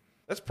flute.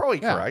 That's probably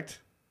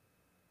correct.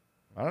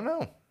 I don't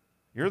know.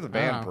 You're the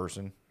band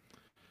person.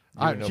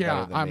 I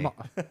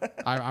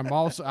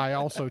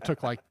also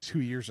took like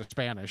 2 years of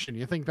Spanish, and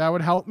you think that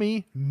would help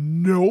me?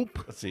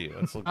 Nope. Let's see.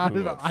 Let's look. I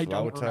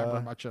don't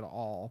remember much at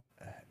all.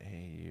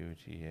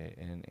 A-U-T-A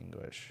in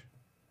English.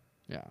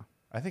 Yeah.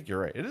 I think you're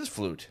right. It is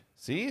flute.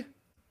 See?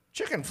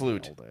 Chicken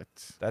flute. Nailed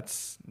it.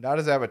 That's not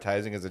as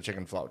appetizing as a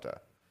chicken flauta.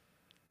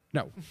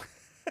 No,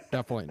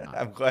 definitely not.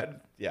 I'm glad.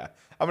 Yeah.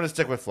 I'm going to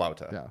stick with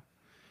flauta. Yeah.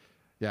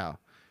 Yeah.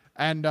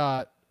 And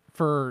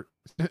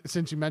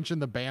since you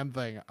mentioned the band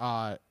thing,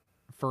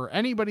 for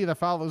anybody that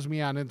follows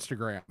me on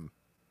Instagram,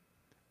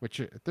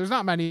 which there's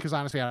not many because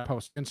honestly I don't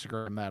post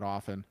Instagram that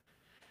often.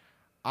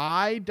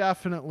 I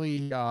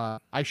definitely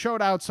I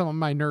showed out some of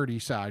my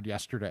nerdy side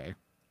yesterday.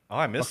 Oh,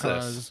 I missed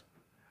this.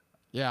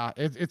 Yeah,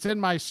 it's in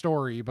my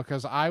story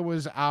because I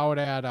was out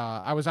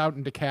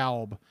in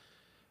DeKalb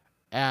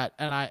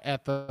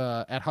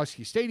at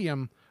Husky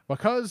Stadium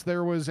because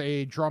there was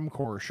a drum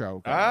corps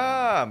show going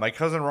on. My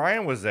cousin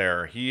Ryan was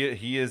there.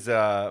 He is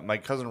my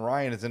cousin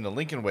Ryan is in the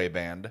Lincoln Way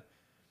band.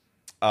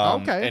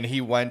 Okay. And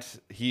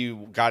he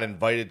got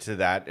invited to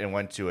that and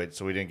went to it,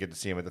 so we didn't get to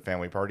see him at the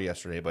family party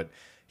yesterday, but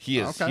he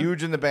is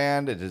huge in the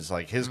band. It is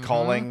like his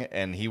calling,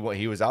 and he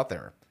was out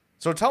there.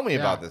 So tell me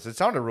about this. It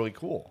sounded really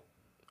cool.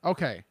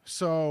 Okay,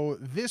 so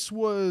this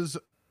was,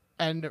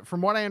 and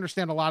from what I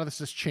understand, a lot of this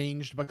has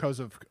changed because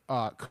of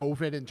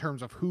COVID in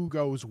terms of who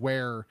goes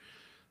where.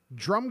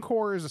 Drum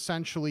corps is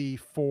essentially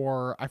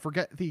for, I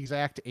forget the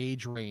exact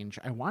age range.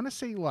 I want to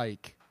say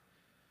like,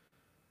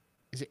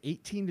 is it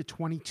 18 to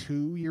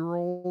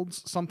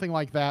 22-year-olds? Something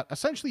like that.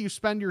 Essentially, you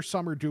spend your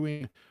summer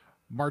doing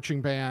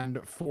marching band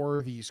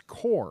for these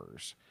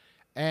corps,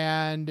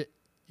 and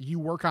you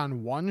work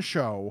on one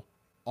show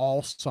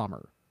all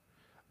summer.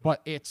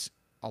 But it's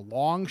a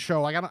long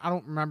show. Like I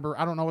don't remember.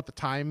 I don't know what the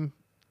time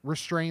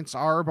restraints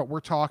are, but we're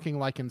talking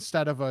like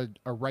instead of a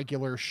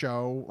regular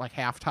show, like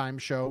halftime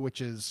show,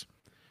 which is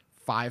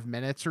 5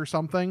 minutes or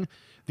something,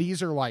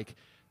 these are like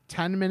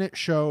 10-minute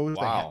shows.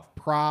 Wow. They have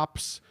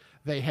props.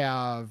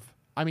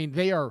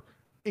 They are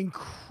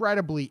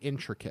incredibly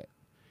intricate.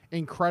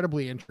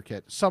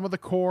 Some of the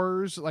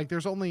corps, like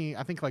there's only,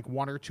 I think like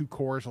 1 or 2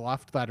 corps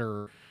left that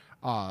are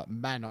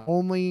men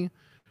only,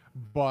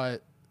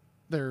 but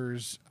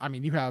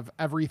you have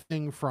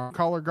everything from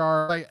color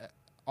guard,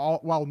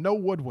 no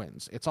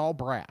woodwinds. It's all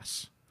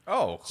brass.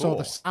 Oh, cool. So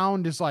the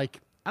sound is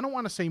like, I don't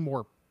want to say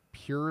more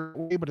pure,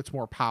 but it's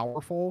more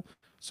powerful.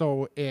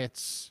 So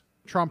it's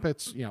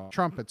trumpets,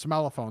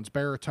 mellophones,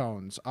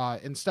 baritones.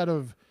 Instead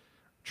of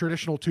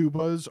traditional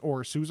tubas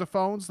or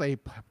sousaphones, they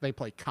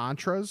play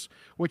contras,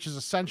 which is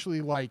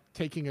essentially like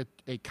taking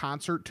a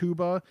concert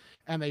tuba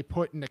and they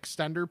put an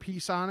extender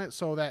piece on it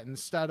so that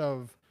instead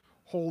of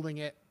holding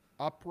it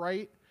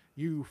upright,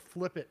 you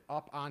flip it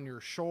up on your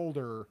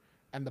shoulder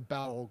and the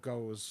bell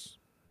goes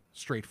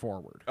straight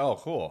forward. Oh,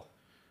 cool.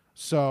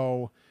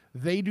 So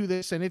they do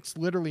this, and it's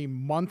literally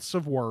months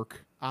of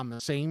work on the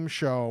same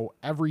show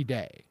every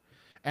day.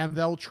 And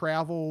they'll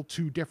travel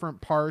to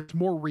different parts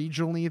more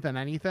regionally than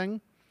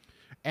anything.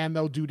 and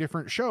they'll do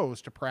different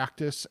shows to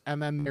practice.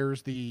 And then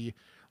there's the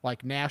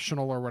like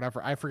national or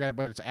whatever. I forget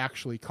what it's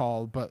actually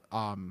called, but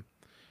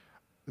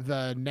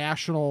the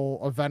national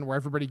event where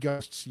everybody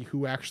goes to see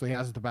who actually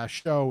has the best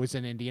show is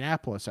in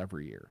Indianapolis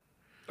every year.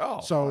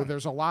 Oh, so fun.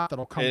 There's a lot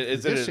that'll come.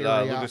 Is this it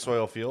at area. Lucas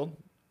Oil Field?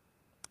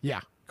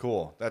 Yeah.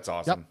 Cool. That's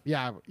awesome.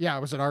 Yep. Yeah.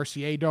 It was at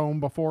RCA Dome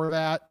before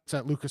that. It's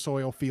at Lucas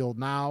Oil Field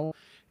now.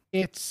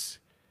 It's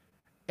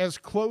as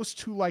close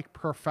to like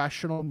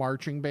professional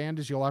marching band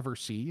as you'll ever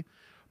see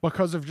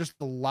because of just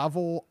the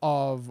level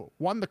of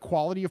the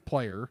quality of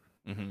player,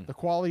 the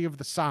quality of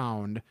the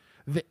sound,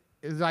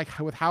 like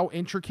with how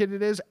intricate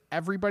it is.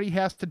 Everybody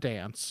has to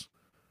dance.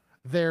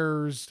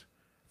 There's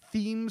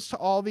themes to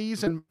all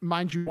these, and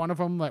mind you, one of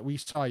them that we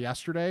saw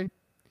yesterday,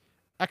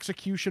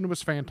 execution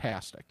was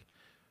fantastic.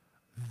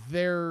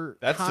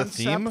 That's the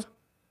theme?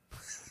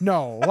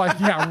 No, like,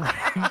 yeah,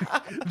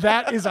 right.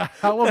 That is a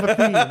hell of a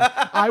theme.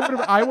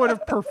 I would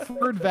have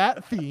preferred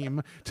that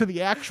theme to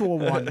the actual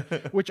one,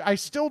 which I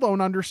still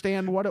don't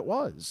understand what it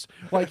was.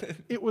 Like,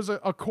 it was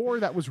a core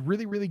that was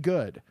really, really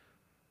good.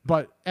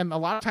 And a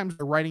lot of times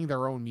they're writing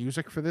their own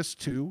music for this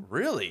too.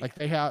 Really? Like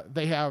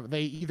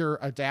they either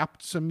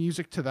adapt some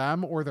music to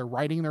them or they're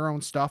writing their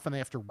own stuff and they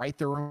have to write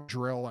their own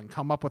drill and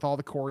come up with all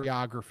the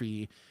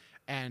choreography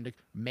and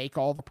make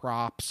all the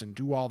props and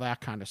do all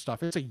that kind of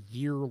stuff. It's a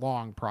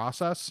year-long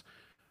process.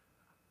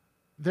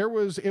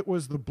 It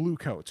was the Blue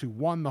Coats who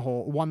won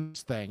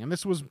this thing. And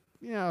this was,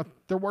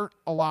 there weren't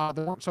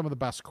some of the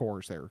best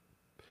cores there.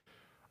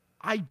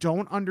 I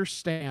don't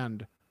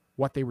understand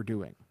what they were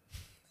doing.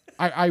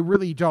 I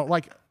really don't.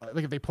 Like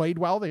if they played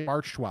well, they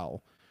marched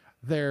well.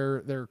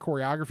 Their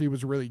choreography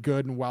was really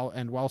good and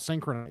well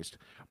synchronized.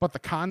 But the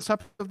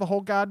concept of the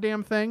whole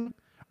goddamn thing,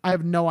 I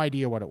have no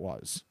idea what it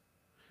was.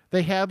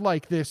 They had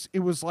like this,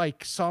 it was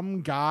like some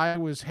guy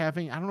was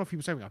having, I don't know if he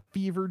was having a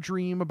fever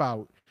dream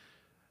about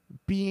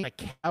being in a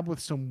cab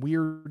with some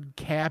weird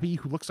cabbie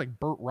who looks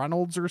like Burt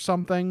Reynolds or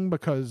something,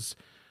 because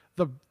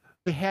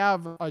they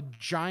have a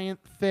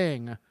giant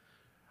thing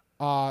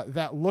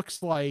that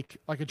looks like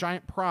a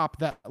giant prop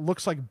that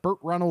looks like Burt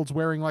Reynolds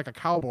wearing like a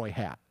cowboy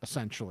hat,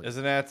 essentially.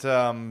 Isn't that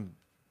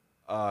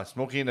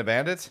Smokey and the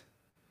Bandit?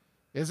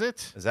 Is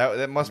it?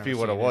 That must be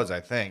what it was, I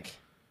think.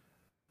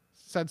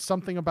 Said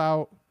something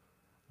about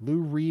Lou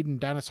Reed and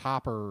Dennis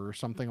Hopper or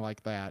something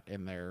like that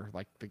in there.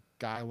 Like the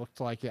guy looked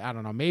like it. I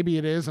don't know. Maybe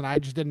it is, and I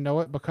just didn't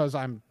know it because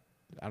I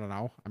don't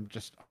know. I'm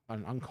just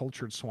an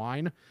uncultured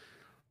swine.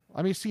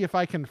 Let me see if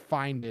I can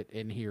find it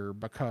in here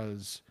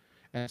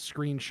and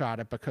screenshot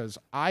it because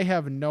I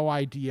have no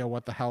idea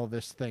what the hell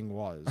this thing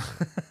was.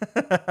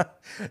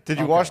 Did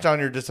you wash down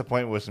your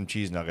disappointment with some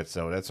cheese nuggets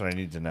though? That's what I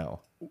need to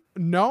know.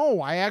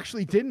 No, I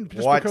actually didn't,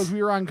 because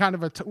we were on kind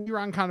of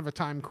a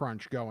time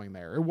crunch going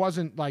there. It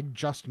wasn't like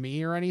just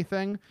me or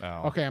anything.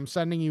 Oh. Okay, I'm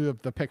sending you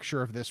the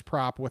picture of this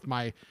prop with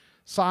my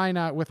sign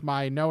out with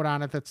my note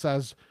on it that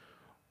says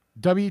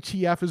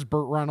WTF is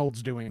Burt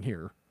Reynolds doing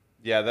here?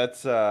 Yeah,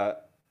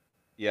 that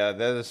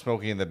is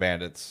Smokey and the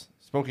Bandits.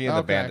 Smokey and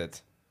the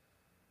Bandit.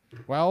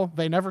 Well,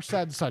 they never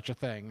said such a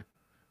thing,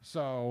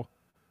 so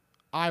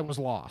I was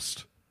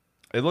lost.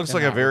 It looks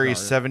like a very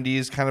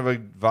 70s kind of a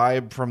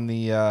vibe from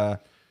the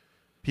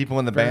people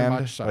in the Very band,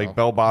 much so. like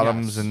bell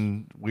bottoms Yes.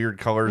 and weird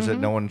colors that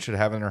no one should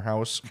have in their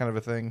house, kind of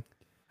a thing.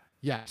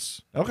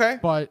 Yes. Okay.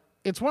 But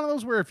it's one of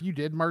those where if you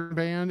did marching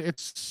band,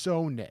 it's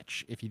so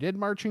niche. If you did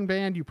marching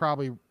band, you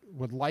probably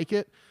would like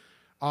it.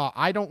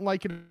 I don't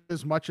like it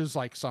as much as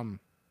like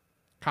some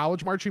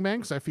college marching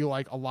band because I feel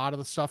like a lot of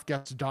the stuff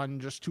gets done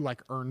just to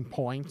like earn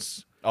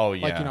points. Oh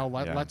yeah.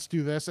 Like, let's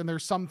do this. And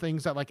there's some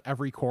things that like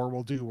every corps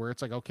will do where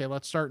it's like, okay,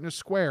 let's start in a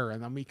square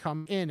and then we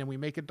come in and we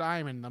make a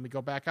diamond and then we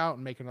go back out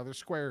and make another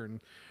square and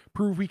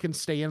prove we can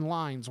stay in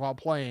lines while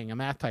playing and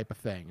that type of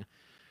thing.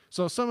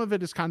 So some of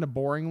it is kind of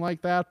boring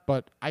like that,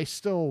 but I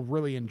still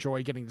really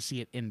enjoy getting to see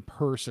it in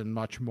person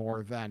much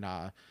more than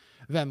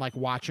like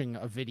watching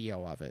a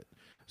video of it.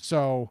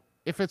 So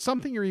if it's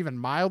something you're even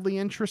mildly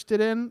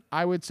interested in,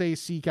 I would say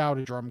seek out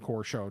a drum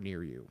corps show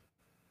near you,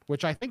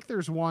 which I think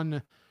there's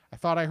one I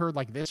thought I heard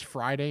like this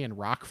Friday in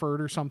Rockford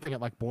or something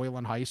at like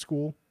Boylan High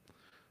School.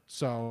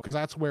 So, because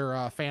that's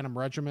where Phantom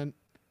Regiment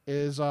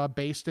is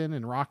based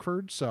in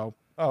Rockford. So,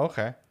 oh,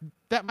 okay.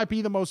 That might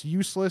be the most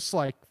useless,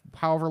 like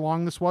however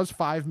long this was,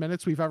 5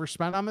 minutes we've ever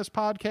spent on this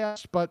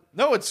podcast. But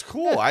no, it's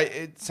cool.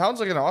 It sounds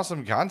like an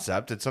awesome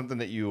concept. It's something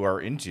that you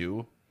are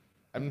into.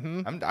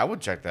 I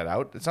would check that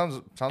out. It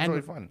sounds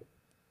really fun.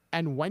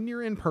 And when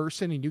you're in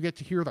person and you get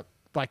to hear the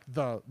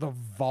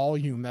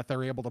volume that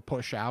they're able to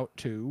push out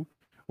too,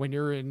 when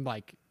you're in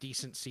like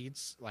decent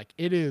seats, like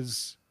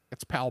it's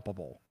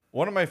palpable.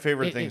 One of my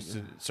favorite things.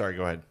 Sorry,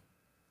 go ahead.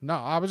 No,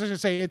 I was just gonna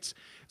say it's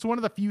one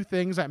of the few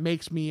things that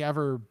makes me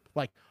ever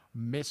like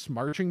miss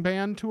marching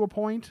band to a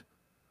point.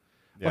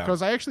 Yeah.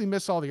 Because I actually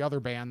miss all the other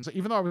bands.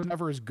 Even though I was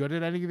never as good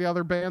at any of the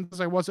other bands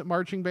as I was at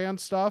marching band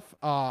stuff,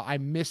 I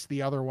miss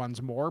the other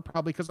ones more,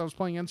 probably because I was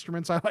playing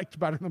instruments I liked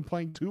better than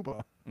playing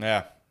tuba.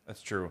 Yeah,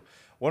 that's true.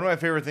 One of my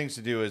favorite things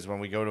to do is when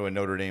we go to a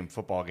Notre Dame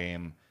football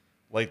game,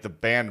 like the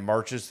band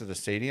marches to the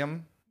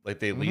stadium, Like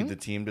they lead the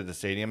team to the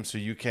stadium, so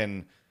you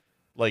can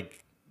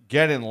like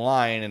get in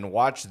line and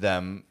watch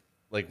them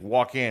like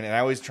walk in. And I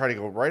always try to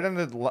go right in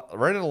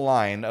the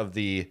line of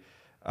the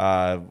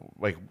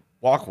like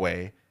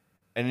walkway,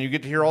 and you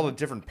get to hear all the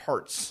different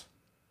parts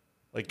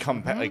like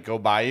like go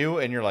by you,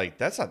 and you're like,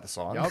 that's not the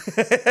song.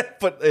 Yep.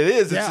 But it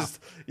is. It's just,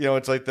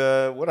 it's like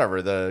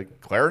the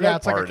clarinet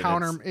it's part. Like a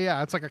counter.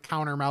 It's like a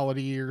counter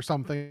melody or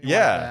something.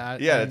 Yeah, like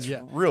that. Yeah, it's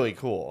really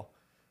cool.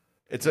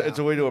 It's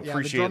a way to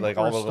appreciate like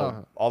all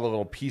the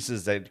little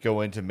pieces that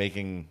go into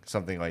making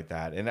something like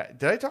that. And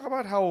did I talk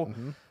about how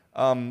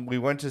we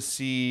went to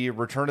see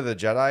Return of the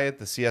Jedi at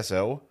the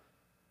CSO?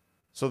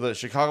 So the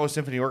Chicago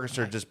Symphony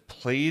Orchestra just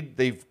played.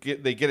 They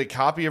get a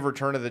copy of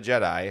Return of the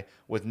Jedi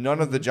with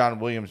none of the John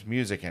Williams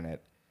music in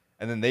it,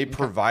 and then they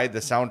provide the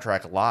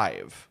soundtrack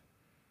live.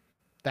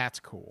 That's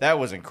cool. That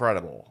was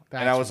incredible.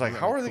 And I was like, really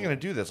how are they going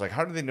to do this? Like,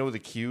 how do they know the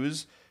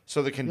cues?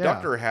 So the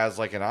conductor has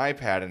like an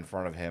iPad in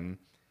front of him,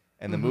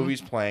 and the movie's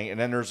playing, and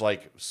then there's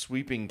like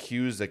sweeping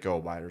cues that go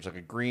by. There's like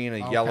a green,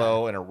 a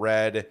yellow, and a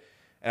red.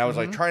 And I was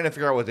like trying to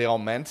figure out what they all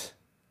meant.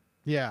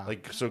 Yeah.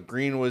 Like, so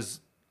green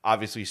was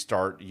obviously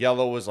start.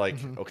 Yellow was like,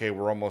 okay,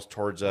 we're almost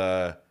towards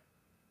a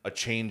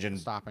change in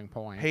stopping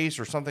point pace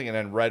or something, and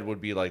then red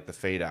would be like the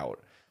fade out.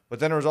 But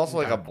then there was also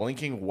like a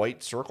blinking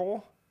white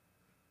circle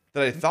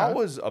that I thought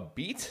was a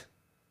beat,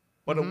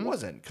 but it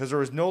wasn't, because there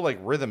was no like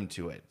rhythm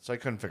to it, so I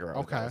couldn't figure out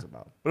what that was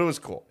about. But it was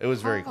cool. It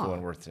was very cool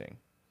and worth seeing.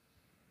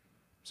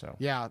 So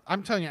yeah,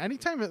 I'm telling you,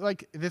 anytime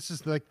this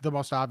is like the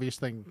most obvious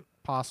thing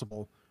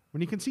possible,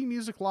 when you can see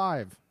music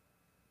live.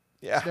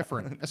 It's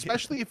different,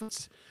 especially if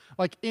it's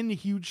like in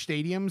huge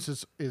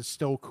stadiums is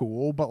still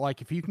cool. But like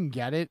if you can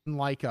get it in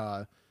like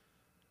a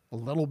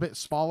little bit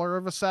smaller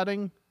of a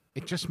setting,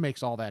 it just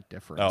makes all that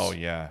difference. Oh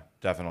yeah,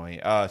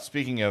 definitely.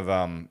 Speaking of,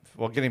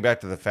 getting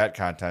back to the fat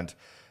content,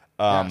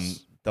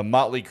 the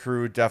Motley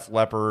Crue, Def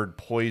Leppard,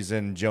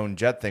 Poison, Joan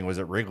Jett thing was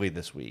at Wrigley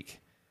this week.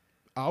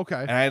 Oh,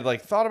 okay. And I had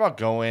like thought about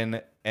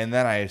going, and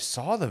then I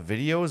saw the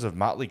videos of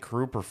Motley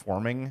Crue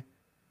performing.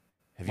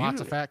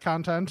 Lots of fat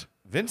content.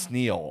 Vince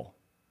Neil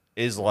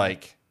is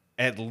like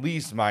at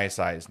least my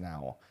size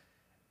now,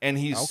 and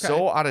he's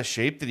so out of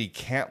shape that he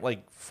can't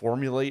like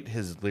formulate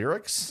his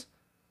lyrics.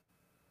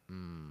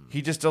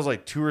 He just does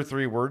like 2 or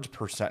 3 words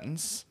per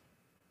sentence,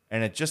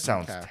 and it just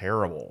sounds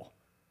terrible.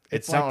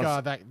 It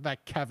sounds like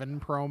that Kevin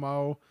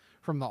promo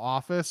from The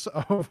Office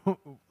of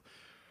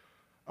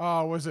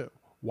was it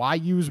why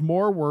use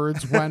more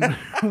words when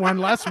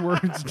less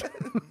words?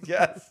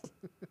 Yes,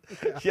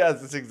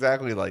 it's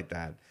exactly like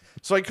that.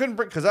 So I couldn't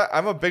bring, because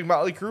I'm a big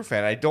Motley Crue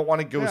fan. I don't want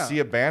to go see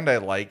a band I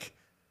like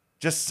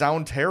just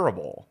sound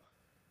terrible.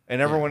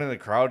 And everyone in the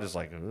crowd is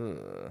like,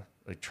 ugh,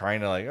 like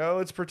trying to like, oh,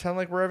 let's pretend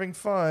like we're having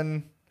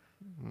fun.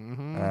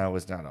 I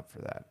was not up for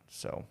that.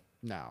 So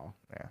no.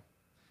 Yeah.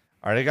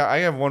 All right, I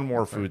have one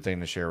more food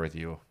thing to share with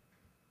you.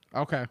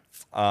 Okay.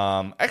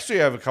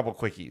 Actually, I have a couple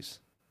quickies,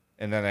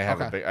 and then I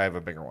have a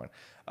bigger one.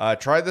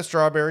 Try the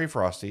strawberry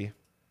Frosty.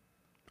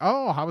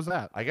 Oh, how was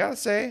that? I gotta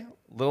say,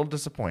 a little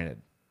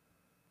disappointed.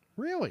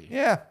 Really?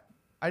 Yeah,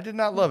 I did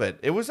not love it.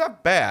 It was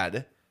not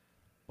bad,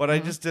 but I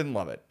just didn't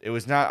love it. It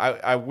was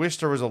not. I wish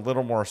there was a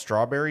little more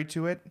strawberry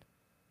to it.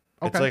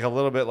 Okay. It's like a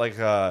little bit like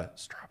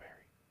strawberry.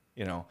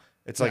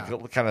 It's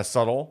like kind of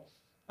subtle.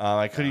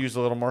 I could have used a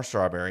little more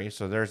strawberry,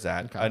 so there's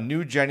that. Okay. A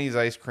new Jenny's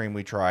ice cream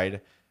we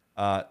tried.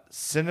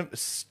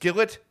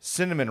 Skillet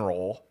cinnamon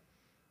roll.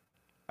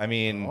 I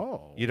mean,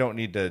 you don't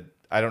need to.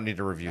 I don't need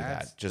to review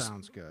that. Just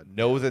sounds good.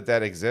 Know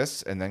that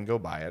exists and then go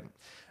buy it.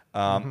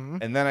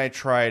 And then I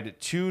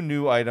tried 2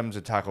 new items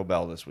at Taco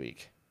Bell this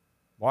week.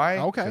 Why?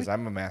 Okay. Because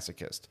I'm a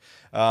masochist.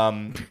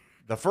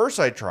 The first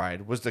I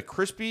tried was the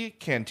crispy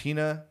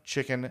Cantina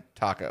chicken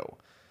taco.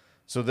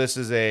 So this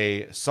is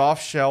a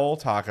soft shell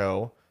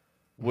taco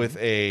with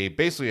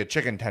basically a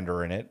chicken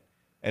tender in it,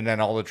 and then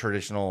all the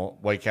traditional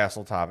White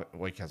Castle Taco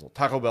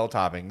Bell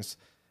toppings.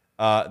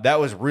 That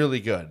was really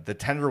good. The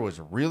tender was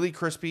really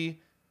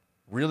crispy,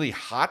 really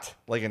hot,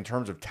 like in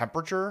terms of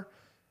temperature,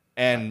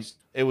 and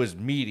it was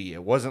meaty.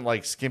 It wasn't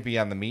like skimpy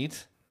on the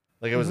meat.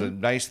 Like it was a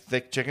nice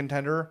thick chicken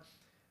tender.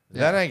 Yeah.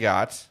 Then I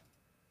got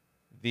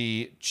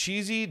the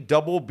cheesy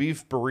double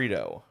beef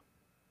burrito.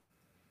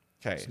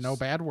 Okay. No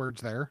bad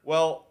words there.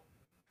 Well,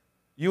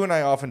 you and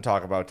I often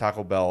talk about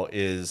Taco Bell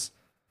is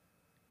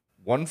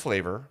one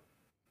flavor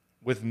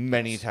with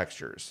many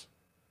textures.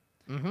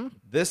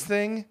 This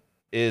thing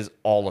is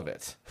all of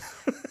it.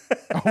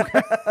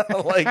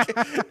 Like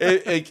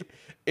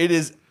it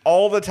is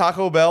all the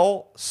Taco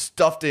Bell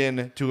stuffed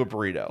into a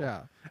burrito.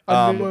 Yeah.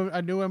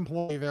 A new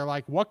employee. They're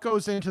like, what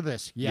goes into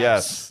this?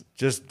 Yes.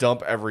 Just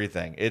dump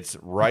everything. It's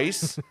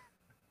rice.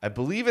 I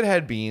believe it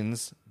had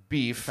beans,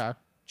 beef,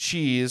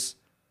 cheese,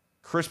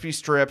 crispy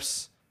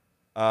strips.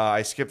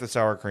 I skipped the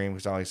sour cream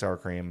because I like sour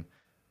cream.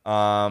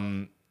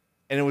 And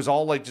it was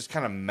all like just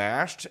kind of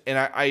mashed.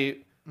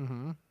 And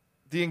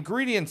the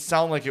ingredients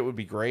sound like it would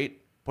be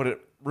great, but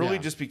it really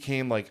just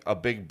became like a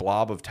big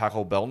blob of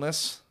Taco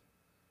Bellness.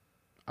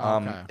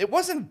 It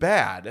wasn't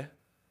bad,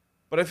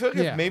 But I feel like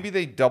Yeah. if maybe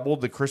they doubled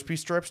the crispy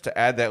strips to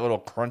add that little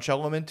crunch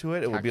element to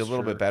it, it would be a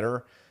little bit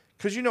better.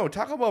 Because,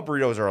 Taco Bell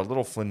burritos are a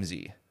little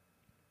flimsy.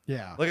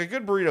 Yeah. Like a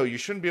good burrito, you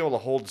shouldn't be able to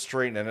hold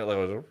straight and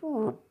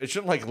it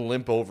shouldn't like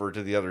limp over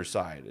to the other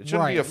side. It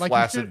shouldn't be a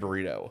flaccid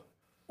burrito.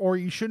 Or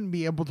you shouldn't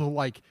be able to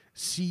like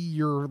see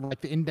your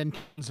like the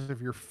indentations of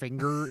your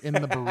finger in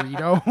the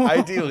burrito.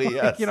 Ideally,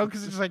 yes.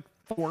 Because it just like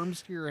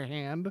forms to your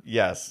hand.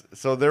 Yes.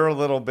 So they're a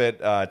little bit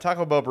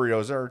Taco Bell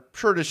burritos are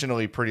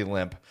traditionally pretty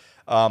limp.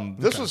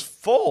 This was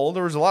full.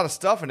 There was a lot of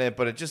stuff in it,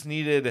 but it just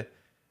needed.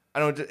 I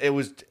don't.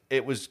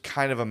 It was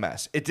kind of a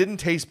mess. It didn't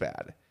taste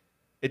bad.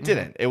 It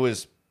didn't. It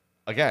was,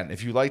 again,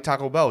 if you like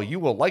Taco Bell, you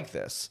will like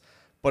this.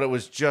 But it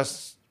was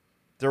just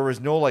there was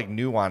no like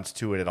nuance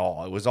to it at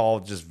all. It was all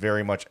just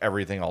very much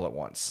everything all at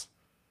once.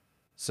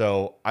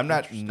 So I'm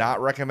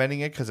not recommending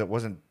it because it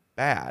wasn't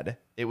bad.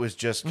 It was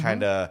just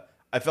kind of.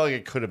 I felt like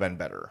it could have been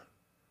better.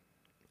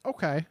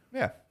 Okay.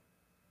 Yeah.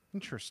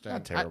 Interesting.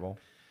 Not terrible.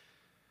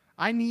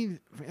 I need,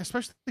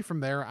 especially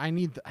from there, I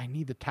need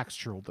the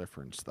textural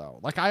difference though.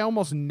 Like I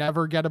almost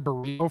never get a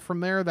burrito from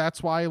there.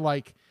 That's why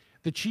like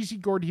the cheesy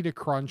gordita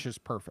crunch is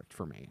perfect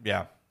for me.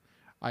 Yeah.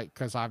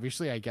 Because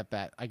obviously I get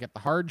that. I get the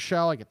hard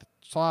shell. I get the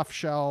soft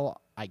shell.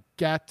 I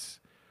get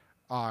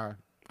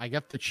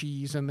the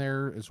cheese in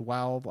there as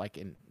well, like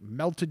in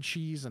melted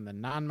cheese and the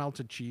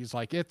non-melted cheese.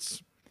 Like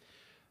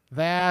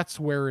that's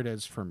where it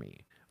is for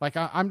me. Like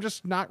I'm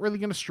just not really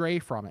going to stray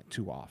from it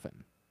too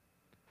often.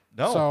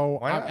 No. So,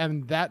 why not?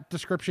 and that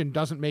description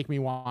doesn't make me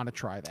want to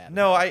try that.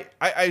 No,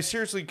 I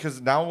seriously,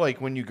 because now,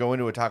 like, when you go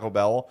into a Taco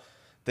Bell,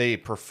 they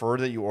prefer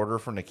that you order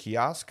from the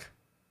kiosk.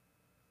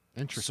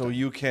 Interesting. So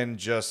you can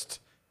just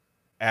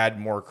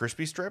add more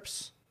crispy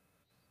strips.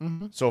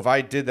 Mm-hmm. So if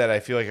I did that, I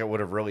feel like it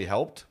would have really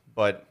helped.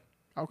 But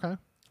Okay.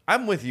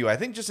 I'm with you. I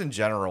think just in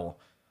general,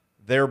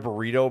 their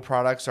burrito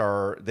products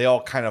they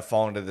all kind of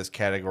fall into this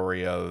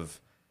category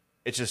of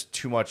it's just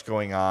too much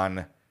going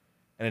on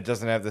and it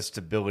doesn't have the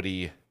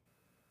stability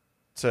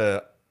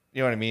to,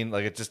 you know what I mean?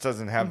 Like it just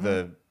doesn't have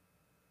the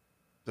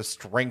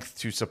strength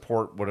to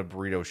support what a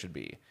burrito should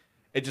be.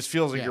 It just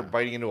feels like you're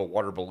biting into a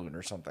water balloon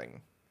or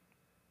something.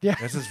 Yeah.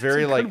 This is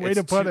very like way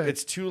to put it.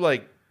 It's too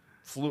like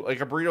like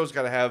a burrito's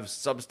got to have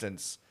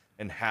substance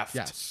and heft.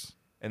 Yes.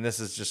 And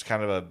this is just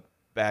kind of a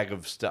bag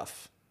of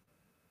stuff.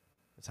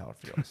 That's how it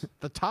feels.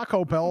 The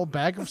Taco Bell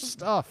bag of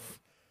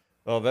stuff.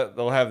 Well,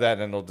 they'll have that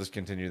and they'll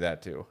discontinue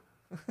that too.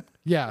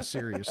 Yeah,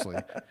 seriously.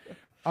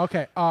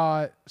 Okay.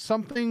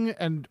 Something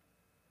and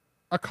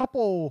a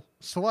couple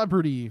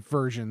celebrity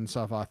versions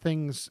of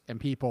things and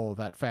people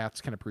that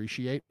fats can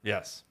appreciate.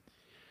 Yes.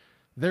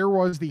 There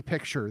was the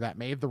picture that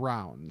made the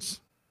rounds.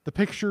 The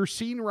picture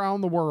seen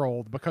around the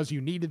world because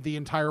you needed the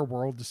entire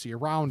world to see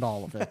around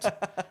all of it,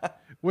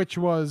 which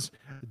was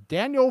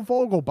Daniel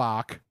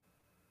Vogelbach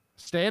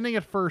standing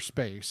at first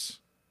base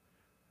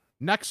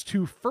next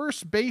to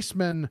first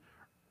baseman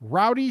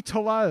Rowdy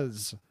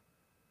Tellez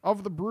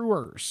of the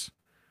Brewers.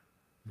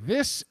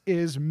 This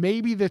is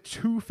maybe the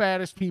two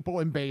fattest people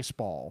in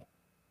baseball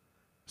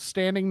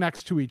standing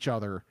next to each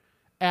other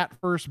at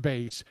first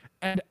base,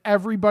 and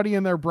everybody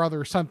and their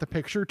brother sent the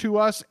picture to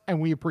us,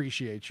 and we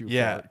appreciate you for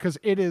it because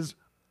it is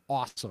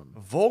awesome.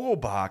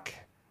 Vogelbach,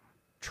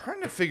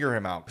 trying to figure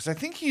him out because I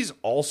think he's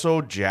also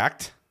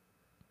jacked.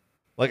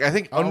 Like I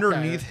think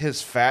underneath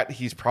his fat,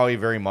 he's probably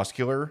very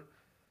muscular.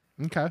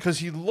 Okay. Because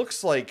he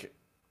looks like,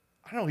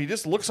 I don't know, he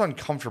just looks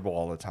uncomfortable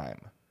all the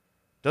time.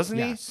 Doesn't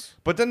he?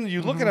 But then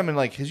you look at him and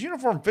like his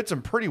uniform fits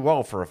him pretty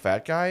well for a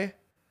fat guy.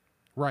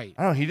 Right.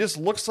 I don't know. He just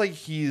looks like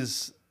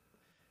he's,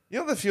 you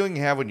know, the feeling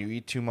you have when you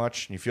eat too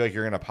much and you feel like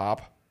you're going to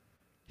pop?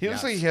 He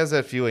looks like he has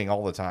that feeling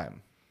all the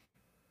time.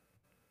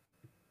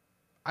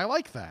 I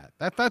like that.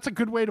 That's a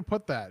good way to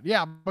put that.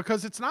 Yeah,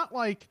 because it's not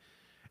like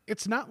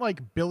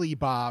Billy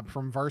Bob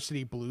from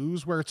Varsity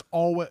Blues where it's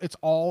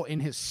all in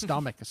his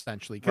stomach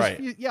essentially. Right.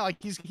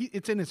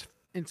 It's in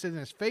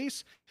his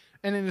face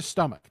and in his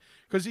stomach.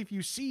 Because if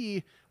you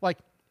see like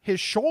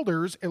his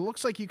shoulders, it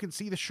looks like you can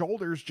see the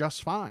shoulders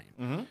just fine.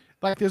 Mm-hmm.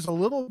 Like there's a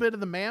little bit of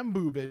the man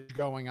boobage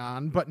going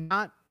on, but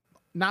not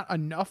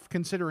enough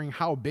considering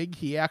how big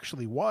he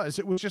actually was.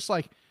 It was just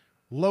like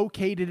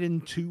located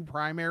in two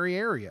primary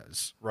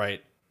areas.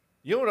 Right.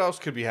 You know what else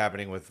could be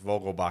happening with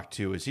Vogelbach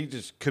too is he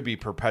just could be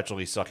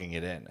perpetually sucking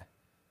it in,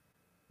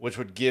 which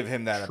would give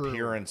him that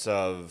appearance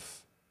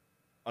of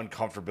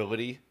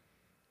uncomfortability.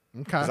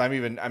 Okay. Because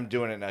I'm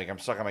doing it like I'm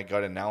sucking my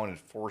gut in now, and it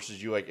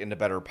forces you like into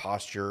better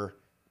posture,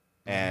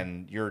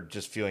 and you're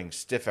just feeling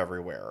stiff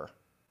everywhere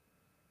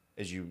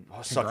as you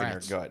suck in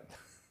your gut.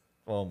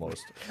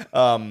 Almost.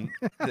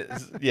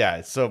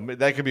 Yeah. So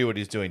that could be what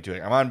he's doing to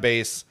it. I'm on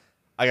base.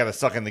 I got to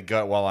suck in the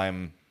gut while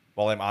I'm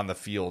on the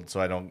field, so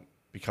I don't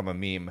become a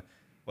meme.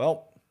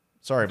 Well,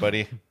 sorry,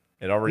 buddy.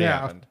 It already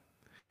happened.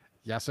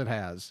 Yes, it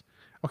has.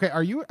 Okay,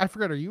 are you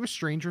a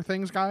Stranger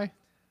Things guy?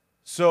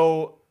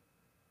 So,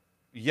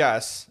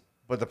 yes,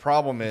 but the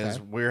problem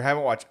is we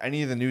haven't watched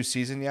any of the new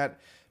season yet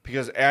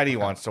because Addie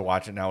wants to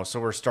watch it now, so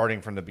we're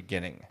starting from the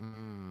beginning.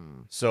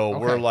 So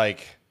we're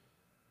like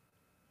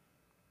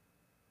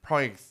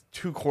probably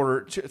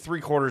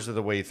 3/4 of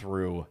the way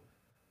through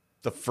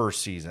the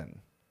first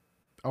season.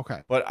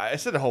 Okay. But I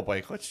said to Hope,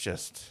 like, let's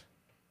just,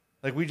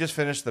 like, we just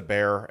finished The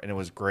Bear and it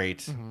was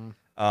great.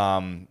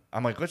 I'm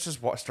like, let's just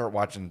start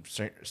watching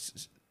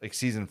like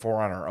season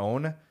 4 on our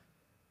own,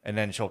 and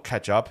then she'll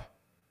catch up.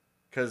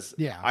 Because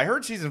I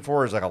heard season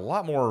 4 is like a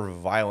lot more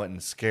violent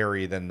and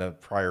scary than the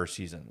prior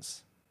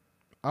seasons.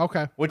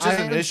 Okay. Which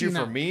isn't an issue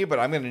for me, but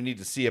I'm going to need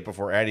to see it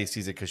before Addie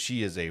sees it because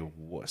she is a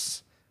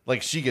wuss.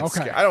 Like, she gets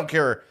scared. I don't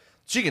care.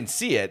 She can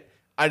see it.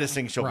 I just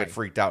think she'll get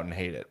freaked out and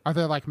hate it. Are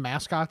there like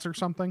mascots or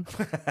something?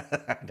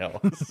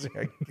 No.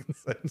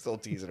 I'm still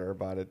teasing her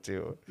about it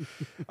too.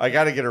 I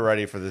got to get her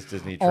ready for this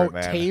Disney trip,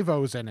 man.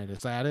 Tavo's in it. Is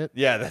that it?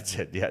 Yeah, that's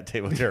it. Yeah,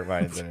 Tavo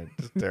Terrifying's in it.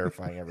 Just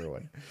terrifying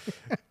everyone.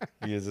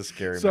 He is a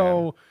scary man.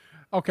 So,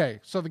 okay.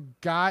 So the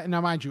guy,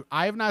 now mind you,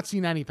 I have not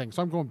seen anything,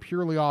 so I'm going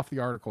purely off the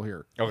article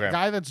here. Okay. The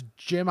guy that's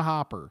Jim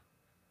Hopper.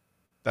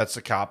 That's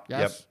the cop.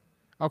 Yes?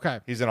 Yep. Okay.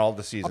 He's in all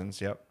the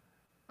seasons. Yep.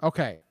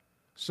 Okay.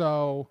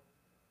 So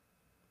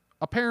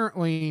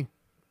apparently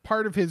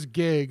part of his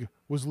gig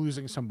was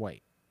losing some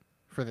weight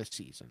for this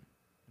season.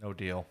 No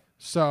deal.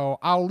 So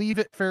I'll leave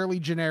it fairly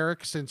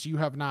generic since you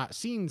have not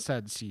seen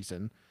said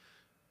season.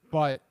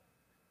 But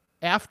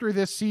after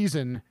this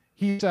season,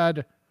 he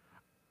said,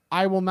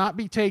 I will not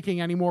be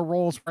taking any more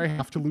roles where I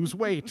have to lose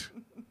weight.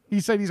 He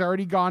said he's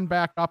already gone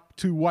back up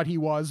to what he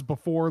was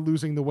before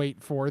losing the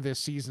weight for this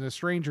season of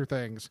Stranger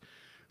Things.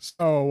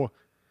 So,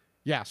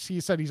 yes, he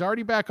said he's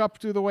already back up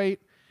to the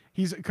weight.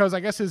 Because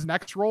I guess his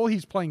next role,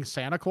 he's playing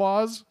Santa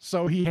Claus.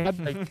 So he had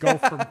to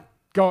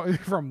go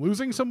from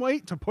losing some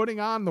weight to putting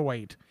on the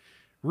weight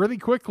really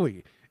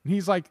quickly. And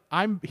he's like,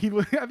 I think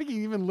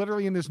he even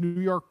literally in this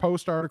New York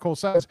Post article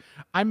says,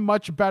 I'm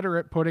much better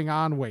at putting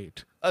on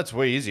weight. That's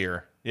way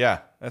easier.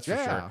 Yeah, that's for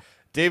sure.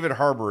 David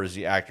Harbour is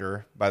the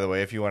actor, by the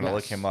way, if you want to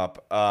look him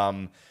up.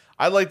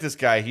 I like this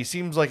guy. He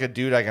seems like a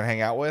dude I can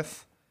hang out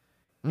with.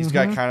 He's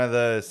got kind of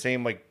the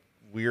same like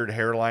weird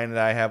hairline that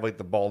I have, like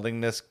the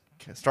baldingness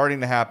starting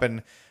to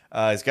happen.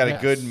 He's got a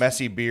good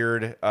messy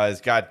beard.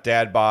 He's got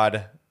dad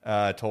bod,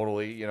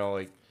 totally, you know,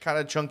 like kind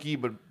of chunky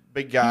but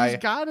big guy.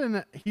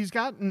 He's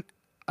got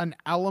an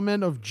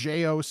element of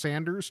J.O.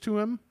 Sanders to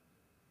him.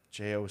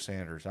 J.O.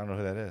 Sanders. I don't know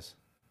who that is.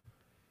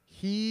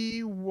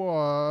 He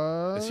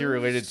was... Is he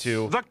related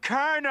to... The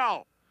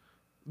Colonel!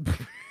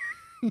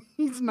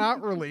 He's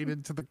not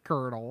related to the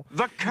Colonel.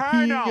 The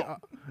Colonel!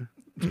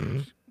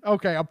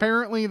 Okay,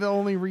 apparently the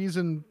only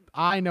reason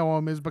I know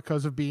him is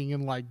because of being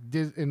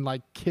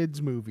in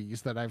kids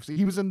movies that I've seen.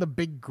 He was in The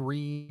Big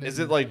Green. Is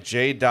it like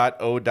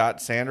J.O.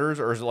 Sanders,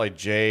 or is it like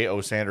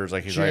J.O. Sanders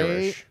like he's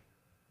Irish?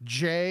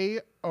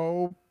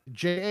 J-O-J-A-Y-O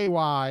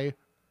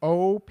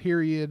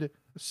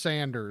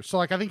Sanders. So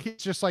like I think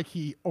it's just like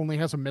he only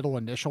has a middle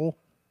initial.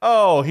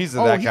 Oh, he's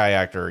that guy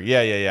actor.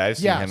 Yeah. I've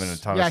seen him in a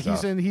ton of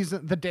stuff. Yeah, he's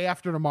in The Day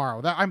After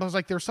Tomorrow. I was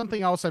like, there's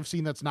something else I've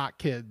seen that's not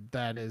kid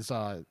that is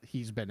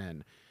he's been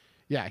in.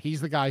 Yeah,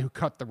 he's the guy who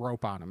cut the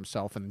rope on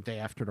himself in The Day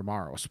After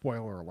Tomorrow.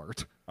 Spoiler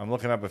alert. I'm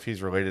looking up if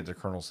he's related to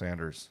Colonel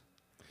Sanders.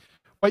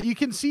 But you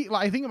can see,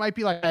 I think it might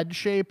be like head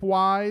shape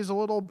wise a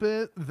little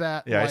bit.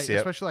 That I see it.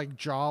 Especially like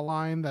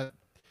jawline. That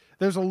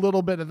there's a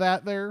little bit of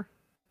that there.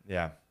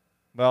 Yeah.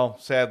 Well,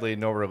 sadly,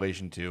 no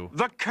relation to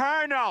The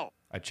Colonel!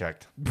 I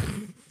checked.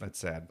 That's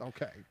sad.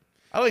 Okay.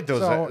 I like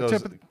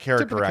those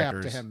character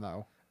actors. To him,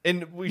 though.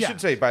 And we should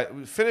say, by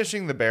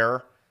finishing The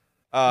Bear,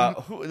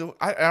 who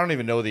I don't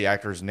even know the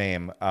actor's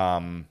name.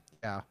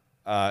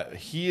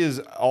 He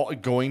is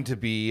going to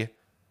be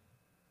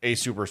a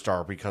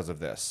superstar because of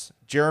this.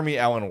 Jeremy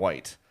Allen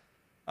White.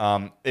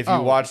 If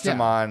you watched him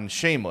on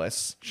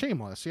Shameless, he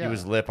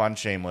was lip on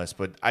Shameless,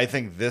 but I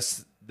think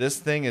this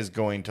thing is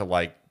going to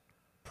like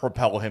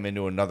propel him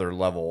into another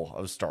level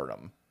of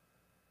stardom.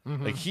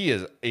 Like, he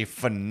is a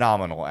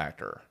phenomenal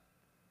actor.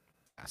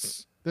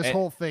 Yes. This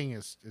whole thing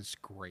is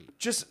great.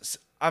 Just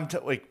I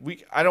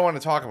don't want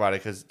to talk about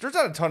it because there's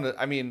not a ton of.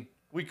 I mean,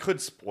 we could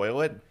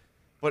spoil it,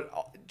 but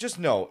just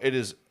know it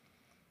is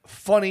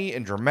funny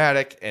and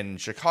dramatic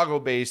and Chicago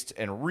based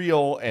and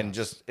real and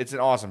just it's an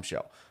awesome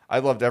show. I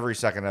loved every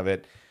second of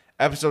it.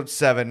 Episode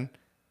 7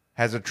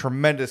 has a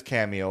tremendous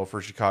cameo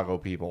for Chicago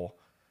people,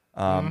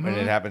 and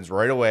it happens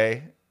right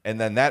away.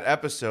 And then that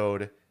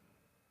episode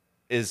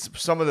is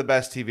some of the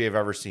best TV I've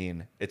ever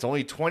seen. It's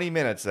only 20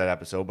 minutes, that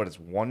episode, but it's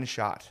one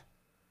shot.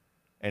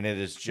 And it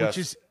is just...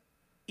 Which is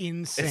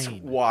insane. It's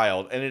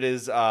wild. And it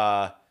is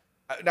not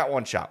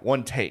one shot,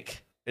 one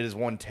take. It is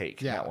one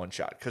take, not one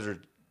shot, because there's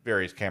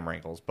various camera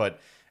angles. But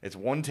it's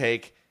one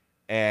take,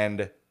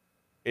 and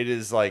it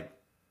is like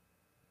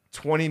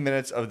 20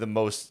 minutes of the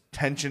most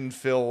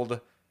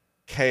tension-filled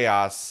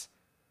chaos.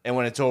 And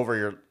when it's over,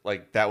 you're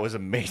like, that was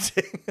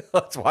amazing.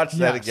 Let's watch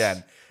that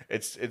again.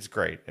 It's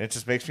great. And it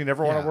just makes me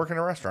never want to work in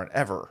a restaurant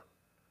ever.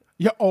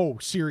 Yeah. Oh,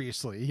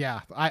 seriously.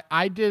 Yeah.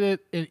 I did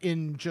it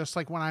in just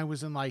like when I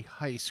was in like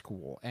high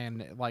school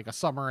and like a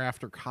summer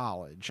after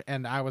college.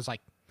 And I was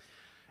like,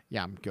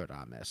 yeah, I'm good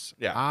on this.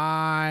 Yeah.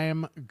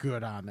 I'm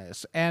good on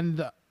this.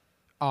 And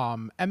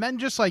then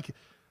just like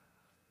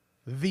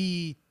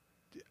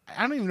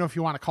I don't even know if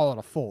you want to call it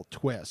a full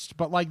twist,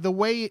 but like the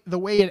way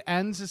it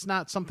ends is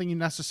not something you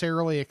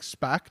necessarily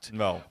expect.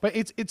 No. But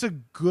it's a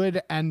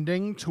good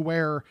ending to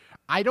where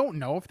I don't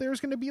know if there's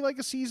going to be like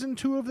a season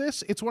 2 of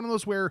this. It's one of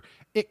those where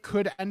it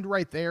could end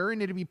right there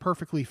and it'd be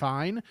perfectly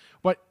fine,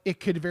 but it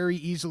could very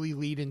easily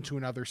lead into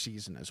another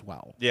season as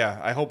well. Yeah,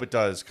 I hope it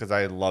does because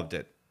I loved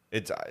it.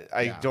 There's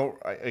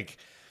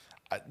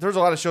a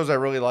lot of shows I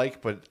really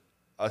like, but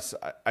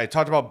I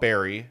talked about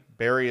Barry.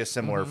 Barry is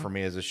similar for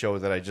me as a show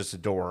that I just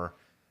adore.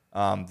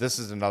 This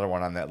is another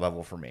one on that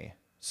level for me.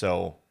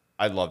 So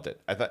I loved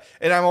it. I thought,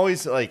 and I'm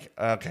always like,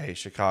 okay,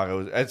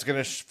 Chicago, it's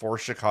going to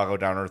force Chicago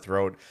down our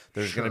throat.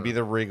 There's going to be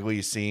the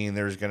Wrigley scene.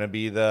 There's going to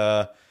be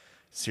the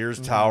Sears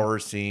Tower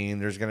scene.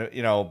 There's going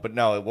to, but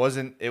no, it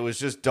wasn't. It was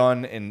just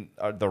done in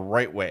the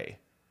right way.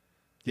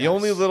 The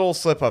only little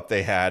slip up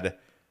they had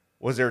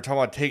was they were talking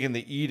about taking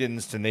the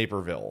Edens to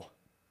Naperville.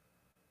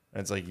 And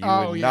it's like, you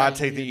would not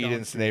take the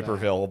Edens to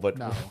Naperville, but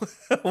no.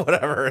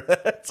 Whatever.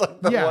 It's like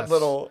the one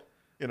little,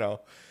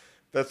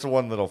 that's the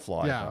one little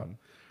flaw I found.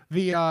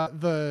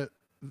 The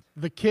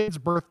kid's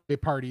birthday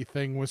party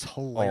thing was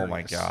hilarious. Oh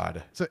my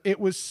God. So it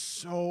was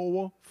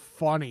so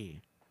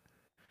funny.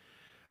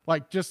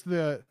 Like just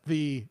the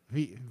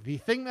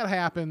thing that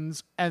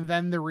happens and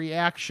then the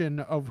reaction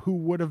of who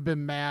would have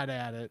been mad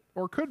at it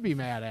or could be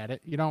mad at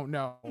it. You don't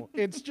know.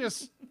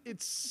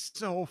 It's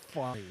so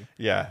funny.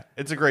 Yeah.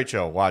 It's a great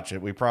show. Watch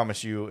it. We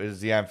promise you it is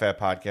the I'm Fat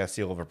podcast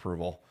seal of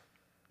approval.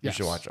 You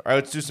should watch it. All right,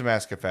 let's do some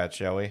Ask a Fat,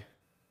 shall we?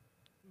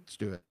 Let's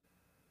do it.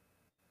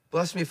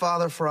 Bless me,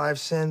 Father, for I have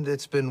sinned.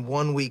 It's been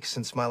 1 week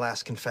since my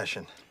last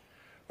confession.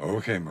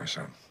 Okay, my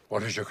son.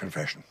 What is your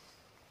confession?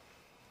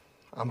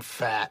 I'm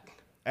fat.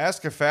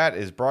 Ask a Fat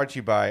is brought to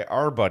you by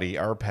our buddy,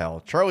 our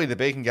pal, Charlie the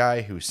Bacon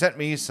Guy, who sent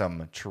me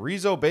some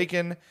chorizo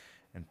bacon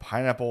and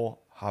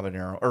pineapple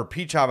habanero, or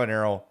peach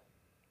habanero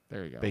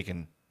there you go.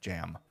 Bacon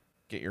jam.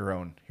 Get your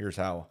own. Here's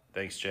how.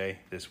 Thanks, Jay.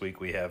 This week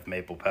we have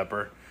maple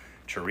pepper,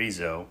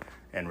 chorizo,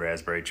 and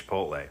raspberry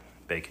chipotle.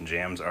 Bacon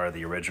jams are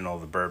the original,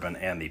 the bourbon,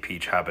 and the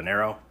peach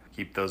habanero.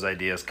 Keep those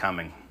ideas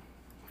coming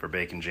for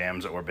bacon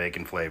jams or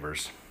bacon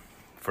flavors.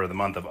 For the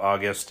month of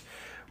August,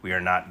 we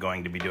are not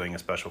going to be doing a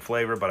special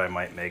flavor, but I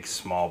might make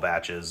small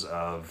batches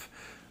of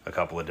a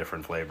couple of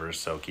different flavors,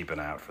 so keep an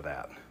eye out for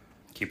that.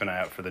 Keep an eye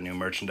out for the new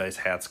merchandise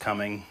hats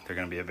coming. They're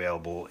going to be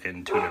available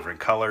in 2 different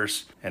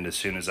colors, and as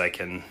soon as I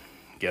can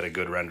get a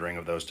good rendering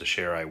of those to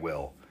share, I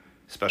will.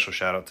 Special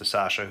shout out to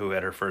Sasha, who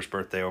had her first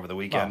birthday over the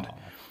weekend. Aww.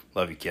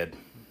 Love you, kid.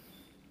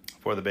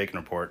 For the Bacon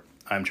Report,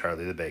 I'm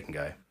Charlie the Bacon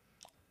Guy.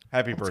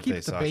 Happy birthday, keep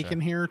the Sasha.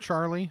 bacon here,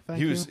 Charlie. Thank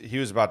you. He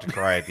was about to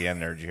cry at the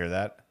end there. Did you hear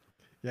that?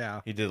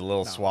 Yeah. He did a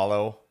little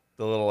swallow,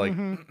 the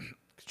little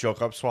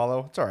choke up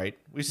swallow. It's all right.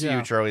 We see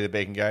you, Charlie the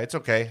Bacon Guy. It's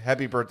okay.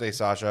 Happy birthday,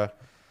 Sasha.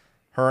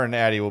 Her and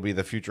Addie will be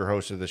the future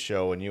hosts of the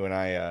show, and you and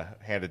I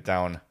hand it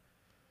down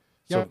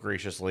so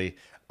graciously.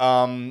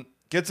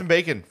 Get some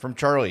bacon from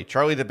Charlie.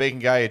 Charlie the Bacon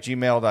Guy at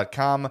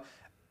gmail.com,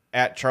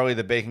 at Charlie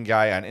the Bacon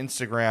Guy on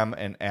Instagram,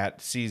 and at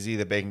CZ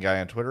the Bacon Guy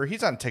on Twitter.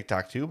 He's on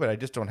TikTok too, but I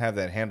just don't have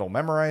that handle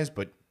memorized.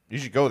 But you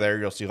should go there.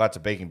 You'll see lots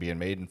of bacon being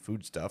made and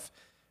food stuff.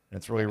 And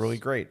it's really, really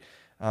great.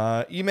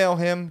 Email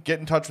him, get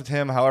in touch with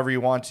him however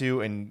you want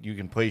to, and you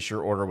can place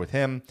your order with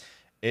him.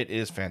 It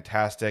is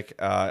fantastic.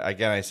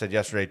 Again, I said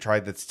yesterday,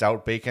 tried that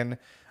stout bacon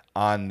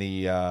on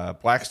the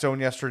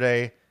Blackstone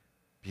yesterday.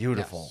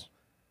 Beautiful. Yes.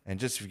 And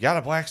just if you got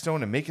a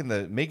Blackstone and making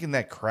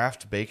that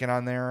craft bacon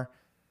on there,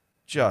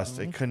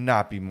 it could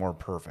not be more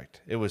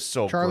perfect. It was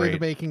so Charlie great. the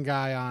Bacon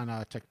Guy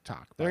on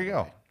TikTok. There you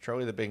go.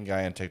 Charlie the Bacon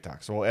Guy on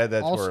TikTok. So we'll add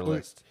that also, to our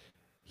list.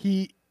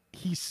 He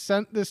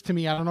sent this to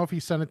me. I don't know if he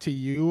sent it to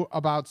you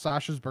about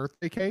Sasha's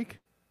birthday cake.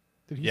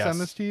 Did he send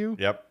this to you?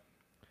 Yep.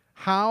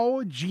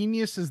 How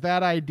genius is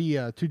that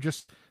idea to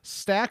just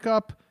stack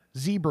up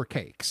zebra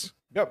cakes?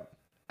 Yep.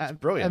 It's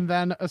brilliant. And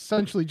then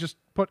essentially just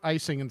put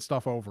icing and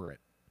stuff over it.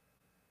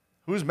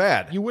 Who's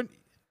mad? You wouldn't.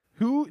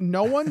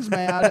 No one's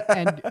mad,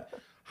 and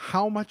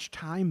how much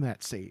time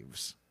that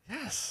saves.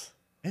 Yes.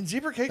 And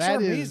zebra cakes are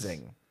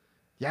amazing.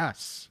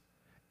 Yes.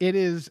 It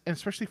is, and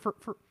especially for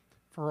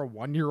a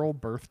 1-year-old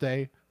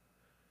birthday.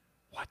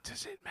 What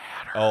does it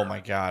matter? Oh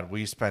my God.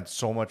 We spent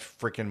so much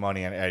freaking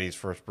money on Addie's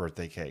first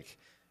birthday cake.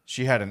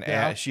 She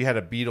had she had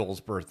a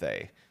Beatles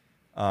birthday.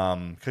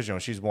 Cause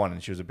she's 1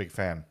 and she was a big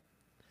fan.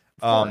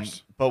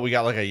 But we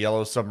got like a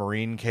yellow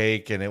submarine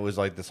cake and it was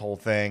like this whole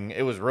thing.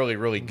 It was really,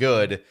 really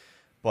good,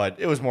 but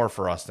it was more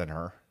for us than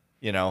her,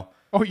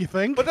 Oh, you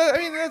think? But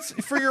that's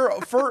for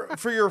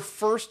your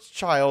first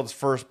child's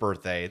first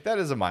birthday. That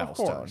is a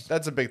milestone.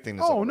 That's a big thing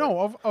to celebrate. Oh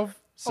no,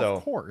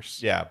 of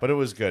course. Yeah, but it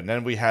was good. And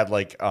then we had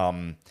like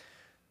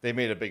they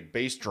made a big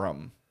bass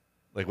drum,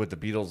 like with the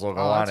Beatles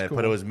logo on it,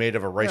 but it was made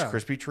of a Rice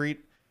Krispie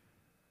treat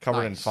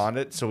covered in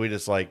fondant. So we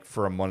just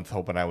for a month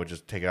hoping I would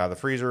just take it out of the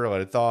freezer,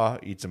 let it thaw,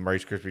 eat some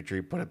Rice Krispie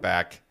treat, put it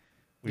back.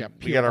 We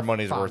got our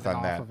money's worth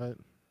on that.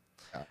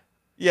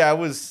 Yeah, it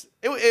was.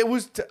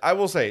 I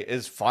will say,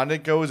 as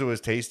fondant goes, it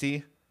was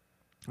tasty.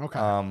 Okay.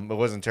 It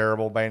wasn't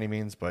terrible by any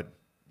means, but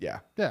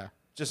yeah.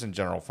 Just in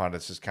general,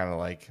 fondant's just kind of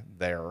like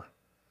there.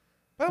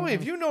 By the way,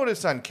 have you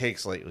noticed on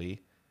cakes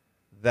lately,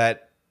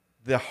 that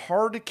the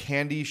hard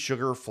candy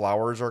sugar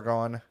flowers are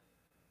gone.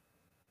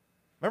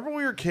 Remember when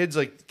we were kids,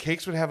 like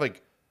cakes would have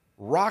like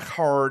rock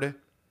hard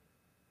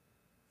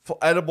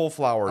edible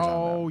flowers on them.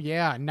 Oh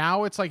yeah,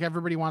 now it's like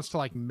everybody wants to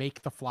like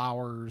make the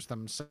flowers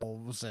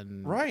themselves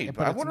and Right,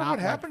 but I it's wonder not what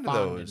like happened to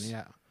fondant, those.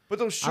 Yeah, But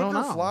those I don't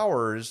sugar know.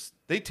 flowers,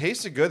 they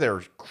tasted good. They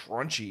were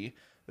crunchy.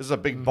 This is a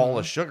big ball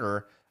of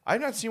sugar.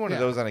 I've not seen one of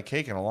Yeah. those on a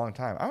cake in a long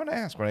time. I want to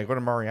ask when I go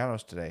to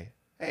Mariano's today,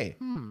 hey,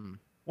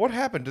 what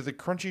happened to the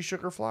crunchy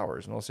sugar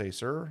flowers? And they'll say,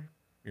 sir,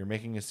 you're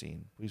making a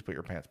scene. Please put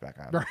your pants back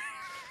on.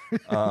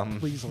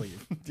 Please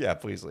leave. Yeah,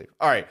 please leave.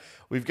 All right.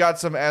 We've got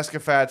some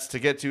Ask-A-Fats to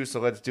get to, so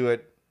let's do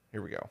it.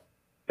 Here we go.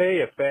 Hey,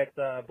 it's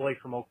Fat Blake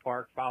from Oak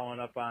Park, following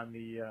up on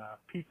the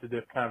pizza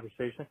dip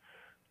conversation.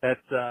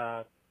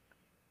 That's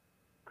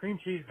cream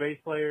cheese base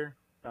layer,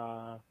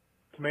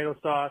 tomato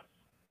sauce,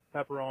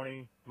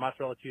 pepperoni,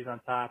 mozzarella cheese on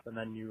top, and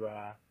then you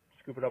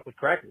scoop it up with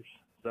crackers.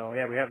 So,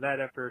 yeah, we have that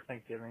after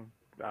Thanksgiving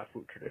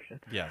food tradition.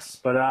 Yes.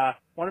 But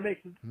want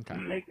to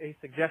make a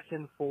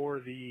suggestion for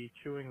the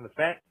chewing the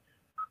fat.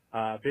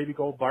 Baby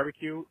Gold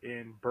Barbecue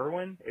in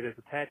Berwyn. It is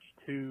attached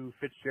to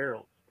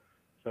Fitzgerald's.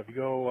 So if you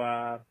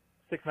go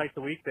 6 nights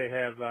a week, they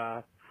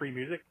have free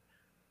music.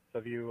 So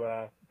if you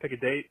pick a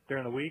date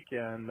during the week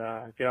and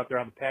get out there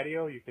on the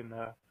patio, you can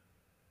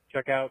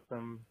check out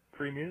some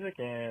free music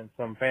and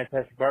some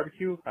fantastic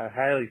barbecue. I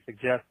highly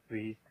suggest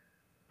the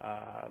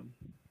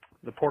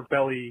pork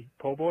belly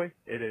po' boy.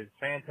 It is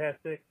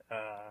fantastic.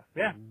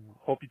 Yeah,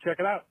 hope you check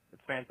it out.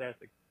 It's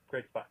fantastic.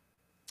 Great spot.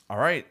 All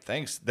right,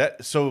 thanks.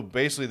 So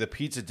basically, the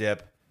pizza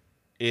dip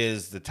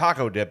is the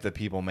taco dip that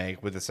people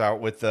make with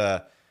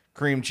the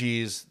cream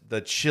cheese,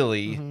 the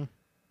chili,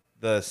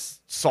 the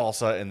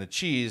salsa, and the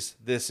cheese.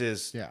 This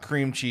is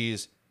cream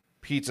cheese,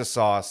 pizza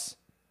sauce.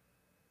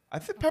 I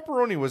think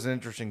pepperoni was an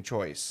interesting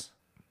choice.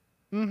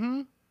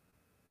 I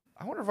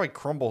wonder if like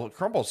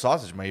crumble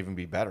sausage might even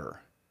be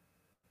better.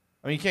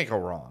 I mean, you can't go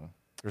wrong.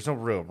 There's no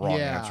real wrong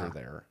answer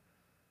there.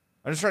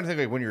 I'm just trying to think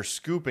like when you're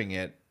scooping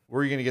it,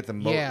 where are you going to get the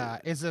most? Yeah,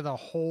 is it a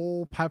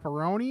whole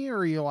pepperoni or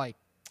are you like?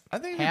 I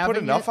think if you put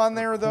enough on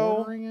there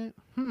though. It?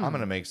 I'm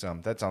gonna make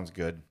some. That sounds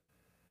good.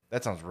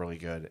 That sounds really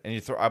good.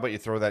 And I bet you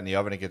throw that in the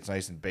oven, it gets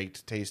nice and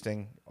baked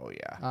tasting. Oh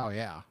yeah. Oh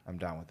yeah. I'm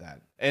down with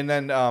that. And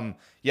then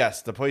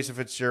yes, the place at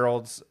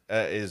Fitzgerald's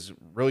is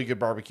really good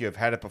barbecue. I've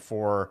had it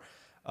before.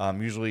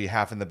 Usually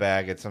half in the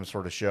bag at some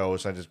sort of show,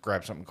 so I just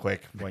grab something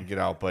quick when I get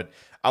out. But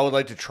I would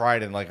like to try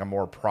it in like a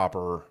more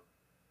proper,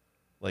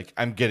 like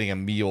I'm getting a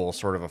meal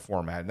sort of a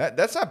format. And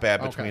that's not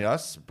bad between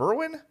us.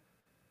 Berwyn?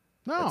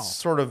 No. It's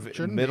sort of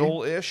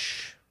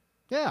middle-ish.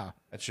 Yeah.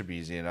 That should be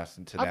easy enough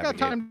to I've navigate.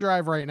 got time to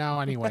drive right now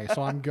anyway,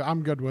 so I'm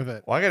good with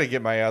it. Well, I got to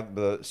get my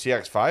the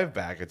CX-5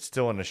 back. It's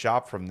still in the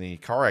shop from the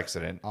car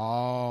accident.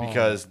 Oh.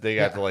 Because they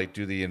got to like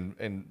do the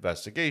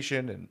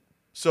investigation, and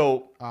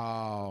so.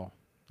 Oh.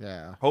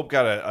 Yeah. Hope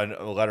got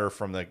a letter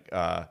from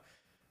the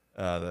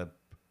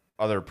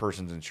other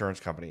person's insurance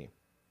company.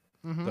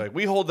 Like,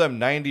 we hold them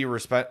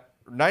 90%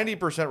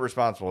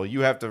 responsible.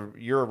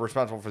 You're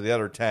responsible for the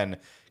other 10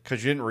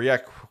 because you didn't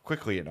react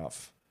quickly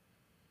enough.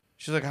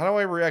 She's like, how do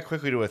I react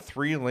quickly to a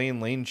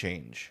 3-lane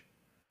change?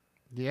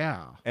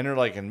 Yeah. And they're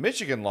like, and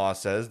Michigan law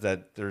says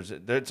that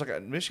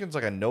Michigan's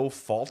like a no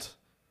fault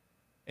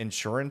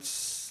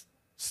insurance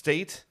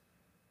state.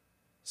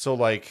 So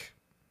like,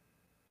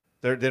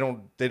 they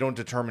don't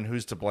determine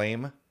who's to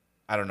blame.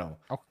 I don't know.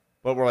 Oh,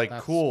 but we're like,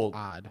 that's cool.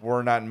 odd.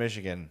 We're not in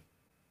Michigan.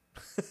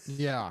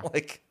 Yeah.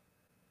 Like,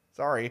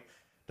 sorry.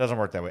 Doesn't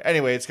work that way.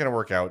 Anyway, it's going to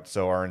work out.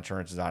 So our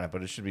insurance is on it,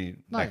 but it should be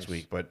next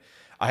week. But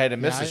I had to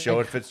miss the show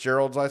at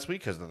Fitzgerald's last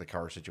week because of the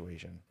car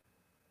situation.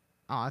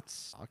 Oh, that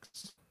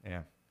sucks.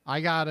 Yeah. I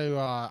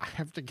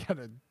have to get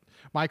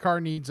my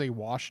car needs a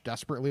wash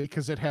desperately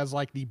because it has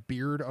like the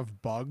beard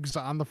of bugs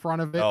on the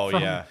front of it. Oh,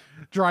 from yeah.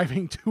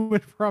 Driving to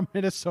and from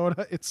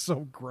Minnesota. It's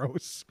so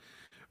gross.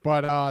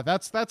 But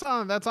that's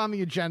on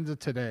the agenda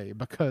today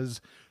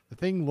because the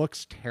thing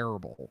looks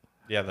terrible.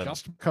 Yeah.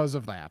 Just because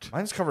of that.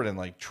 Mine's covered in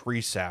like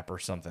tree sap or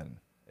something.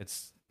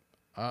 It's.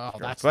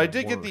 That's but I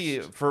did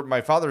get for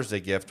my Father's Day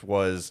gift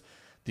was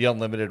the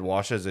unlimited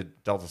washes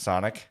at Delta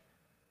Sonic.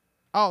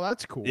 Oh,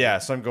 that's cool. Yeah.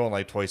 So I'm going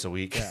like twice a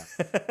week. Yeah.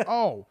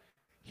 Oh,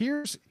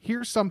 here's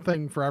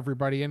something for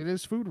everybody, and it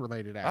is food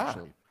related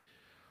actually.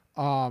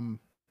 And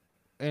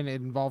it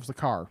involves the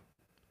car.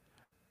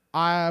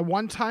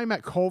 One time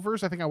at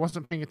Culver's, I think I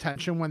wasn't paying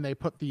attention when they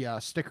put the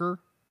sticker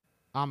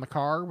on the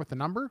car with the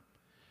number.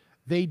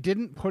 They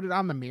didn't put it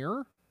on the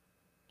mirror.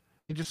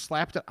 They just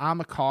slapped it on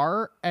the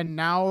car, and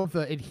now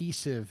the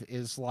adhesive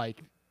is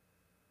like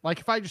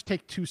if I just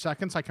take 2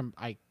 seconds,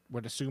 I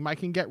would assume I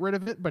can get rid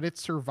of it, but it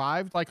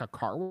survived like a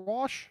car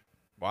wash.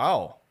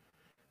 Wow.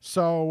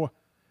 So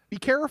be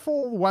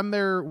careful when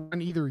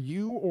either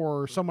you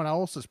or someone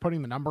else is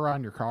putting the number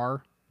on your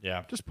car.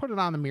 Yeah. Just put it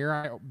on the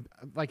mirror,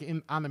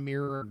 on the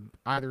mirror,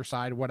 either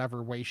side,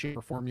 whatever way, shape,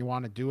 or form you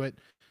want to do it.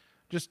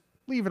 Just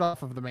leave it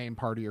off of the main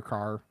part of your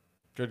car.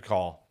 Good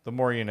call. The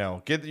more you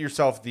know. Get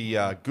yourself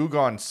the Goo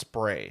Gone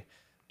spray.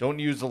 Don't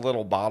use the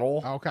little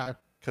bottle. Okay.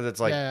 because it's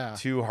like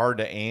too hard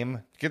to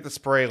aim. Get the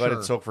spray, let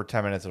it soak for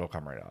 10 minutes. It'll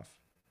come right off.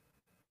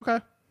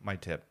 Okay. My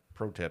tip,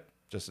 pro tip,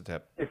 just a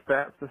tip. Hey,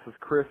 Fats, this is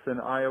Chris in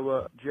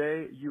Iowa.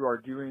 Jay, you are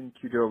doing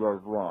Qdoba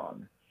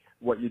wrong.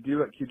 What you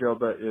do at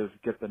Qdoba is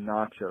get the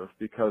nachos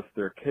because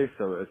their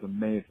queso is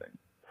amazing.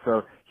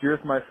 So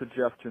here's my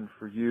suggestion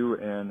for you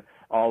and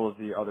all of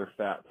the other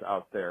fats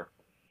out there.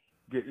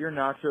 Get your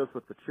nachos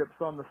with the chips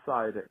on the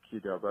side at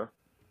Qdoba.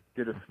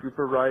 Get a scoop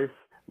of rice,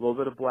 a little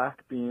bit of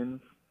black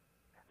beans,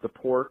 the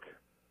pork,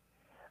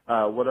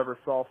 whatever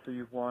salsa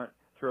you want.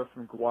 Throw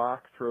some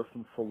guac, throw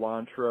some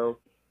cilantro.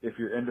 If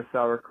you're into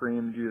sour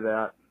cream, do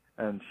that,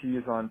 and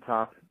cheese on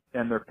top.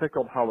 And their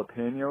pickled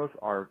jalapenos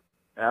are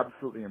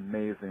absolutely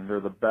amazing. They're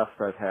the best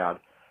I've had.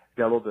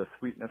 Got a little bit of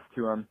sweetness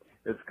to them.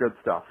 It's good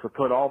stuff. So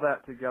put all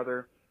that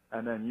together,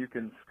 and then you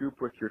can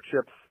scoop with your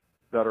chips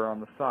that are on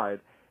the side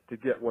to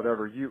get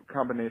whatever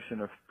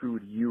combination of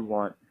food you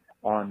want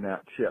on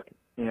that chip.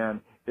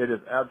 And it is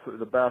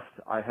absolutely the best.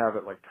 I have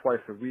it like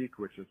twice a week,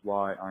 which is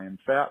why I am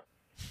fat.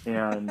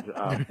 And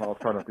well,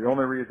 it's not the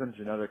only reason.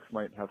 Genetics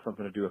might have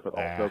something to do with it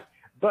also.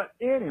 But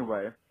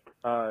anyway,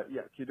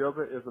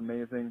 Qdoba is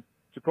amazing.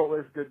 Chipotle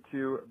is good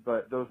too,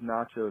 but those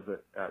nachos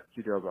at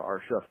Qdoba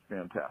are just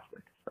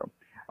fantastic. So,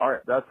 all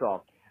right, that's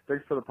all.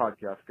 Thanks for the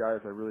podcast, guys.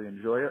 I really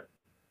enjoy it,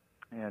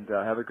 and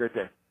have a great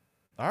day.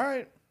 All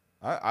right.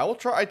 I will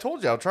try. I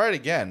told you I'll try it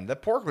again.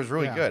 That pork was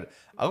really good.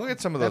 I'll go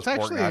get some of those pork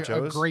nachos. That's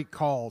actually a great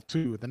call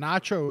too. The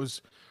nachos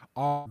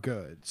are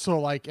good. So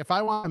like if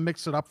I want to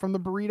mix it up from the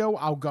burrito,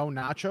 I'll go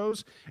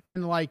nachos.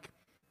 And like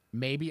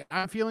maybe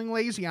I'm feeling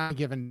lazy on a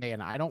given day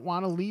and I don't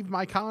want to leave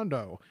my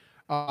condo.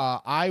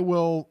 I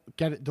will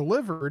get it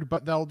delivered,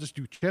 but they'll just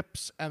do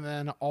chips and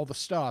then all the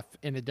stuff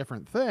in a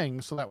different thing.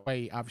 So that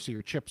way, obviously,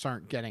 your chips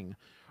aren't getting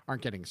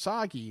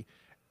soggy.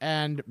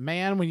 And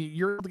man, when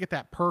you're able to get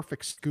that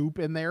perfect scoop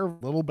in there, a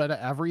little bit of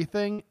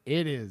everything,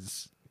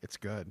 it's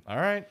good. All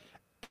right.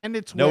 And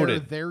it's where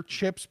their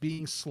chips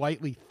being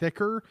slightly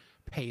thicker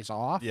pays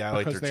off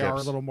because they are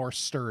a little more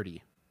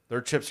sturdy.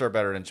 Their chips are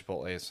better than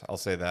Chipotle's. I'll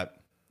say that.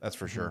 That's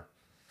for sure.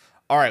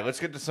 All right, let's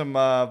get to some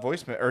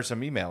voicemail or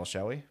some emails,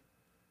 shall we?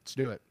 Let's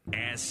do it.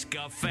 Ask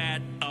a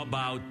fat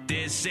about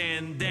this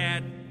and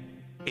that.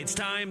 It's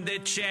time to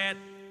chat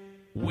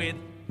with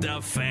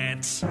the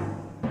fats.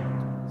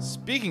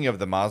 Speaking of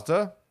the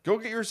Mazda, go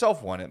get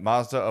yourself one at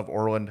Mazda of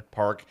Orland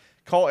Park.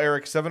 Call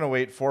Eric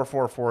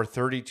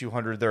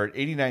 708-444-3200. They're at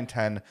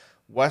 8910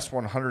 West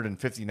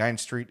 159th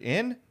Street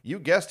in, you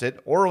guessed it,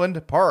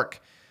 Orland Park.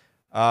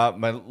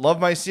 Love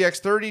my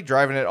CX-30,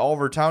 driving it all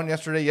over town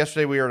yesterday.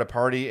 Yesterday we were at a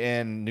party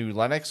in New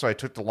Lenox, so I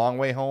took the long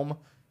way home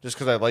just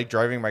because I like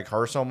driving my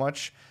car so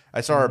much. I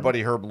saw our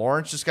buddy Herb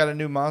Lawrence just got a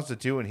new Mazda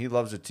too, and he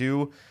loves it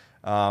too.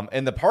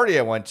 And the party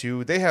I went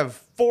to, they have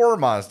 4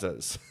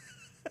 Mazdas.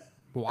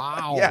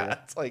 Wow. Yeah,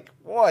 it's like,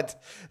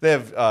 what? They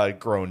have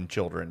grown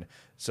children.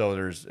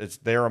 So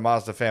they're a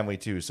Mazda family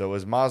too. So it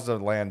was Mazda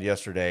land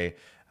yesterday,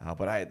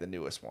 but I had the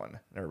newest one.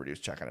 And everybody was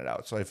checking it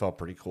out. So I felt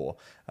pretty cool.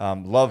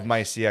 Love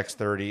my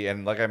CX-30.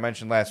 And like I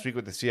mentioned last week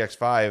with the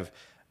CX-5,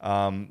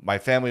 my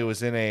family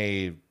was in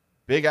a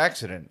big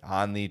accident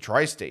on the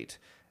tri-state.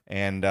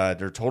 And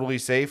they're totally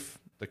safe.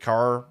 The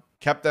car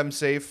kept them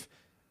safe.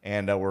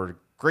 And we're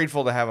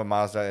grateful to have a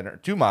Mazda,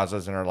 2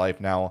 Mazdas in our life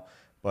now.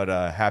 But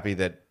happy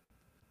that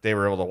they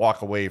were able to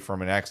walk away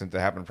from an accident that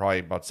happened probably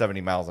about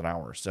 70 miles an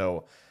hour.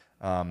 So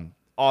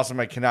awesome.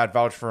 I cannot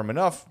vouch for them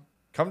enough.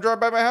 Come drive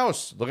by my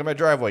house. Look at my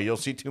driveway. You'll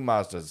see 2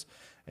 Mazdas,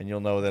 and you'll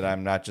know that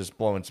I'm not just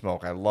blowing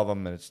smoke. I love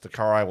them, and it's the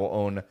car I will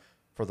own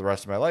for the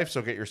rest of my life.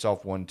 So get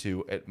yourself one,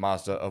 too, at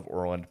Mazda of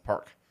Orland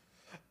Park.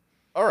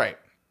 All right.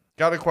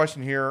 Got a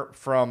question here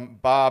from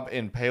Bob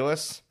in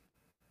Palos.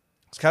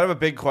 It's kind of a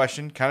big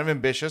question, kind of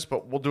ambitious,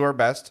 but we'll do our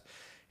best.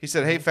 He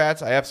said, "Hey,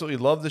 Fats, I absolutely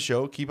love the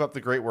show. Keep up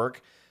the great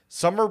work.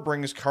 Summer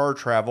brings car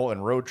travel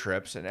and road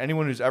trips, and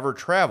anyone who's ever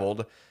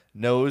traveled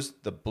knows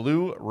the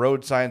blue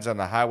road signs on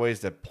the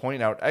highways that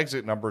point out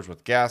exit numbers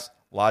with gas,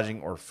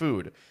 lodging, or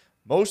food.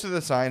 Most of the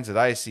signs that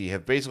I see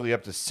have basically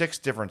up to 6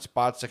 different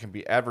spots that can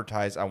be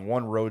advertised on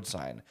one road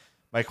sign.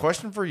 My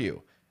question for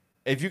you,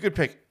 if you could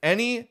pick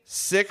any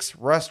 6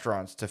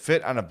 restaurants to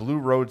fit on a blue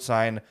road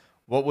sign,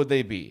 what would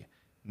they be?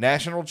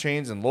 National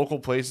chains and local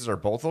places are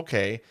both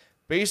okay.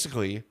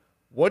 Basically,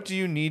 what do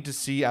you need to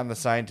see on the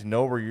sign to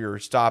know where you're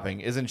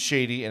stopping isn't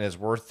shady and is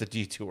worth the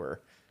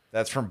detour?"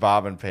 That's from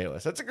Bob and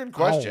Payless. That's a good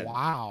question. Oh,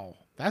 wow.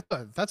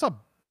 That's a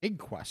big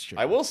question.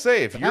 I will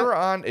say if you're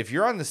on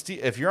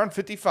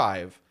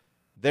 55,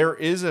 there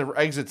is an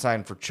exit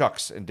sign for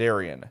Chuck's in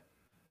Darien.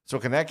 So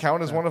can that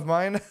count as one of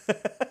mine?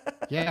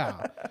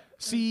 Yeah.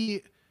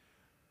 See,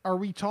 are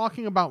we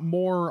talking about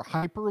more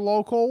hyper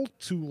local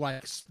to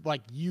like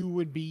you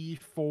would be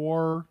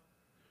for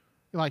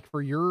like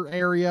for your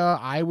area?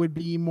 I would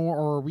be more,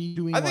 or are we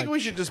doing? I think we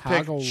should just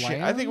pick.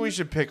 I think we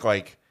should pick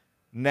like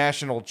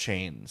national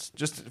chains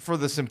just for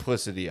the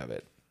simplicity of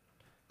it.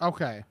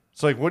 Okay.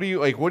 So like, what do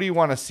you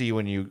want to see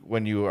when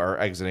you are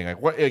exiting?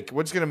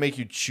 What's going to make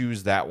you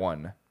choose that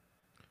one?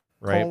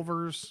 Right.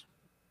 Culver's,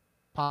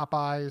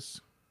 Popeyes.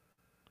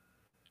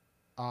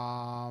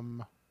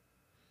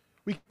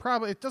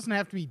 it doesn't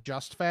have to be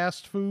just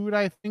fast food,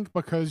 I think,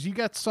 because you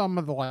get some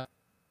of the like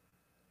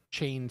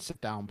chain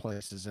sit down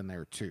places in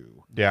there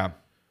too. Yeah.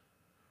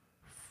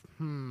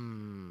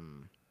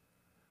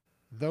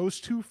 Those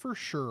two for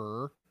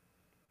sure.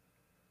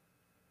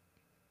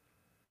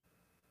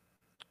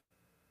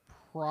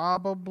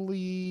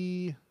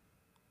 Probably,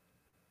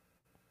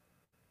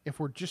 if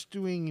we're just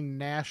doing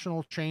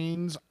national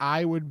chains,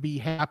 I would be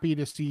happy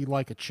to see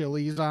like a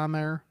Chili's on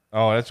there.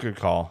 Oh, that's a good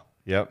call.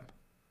 Yep.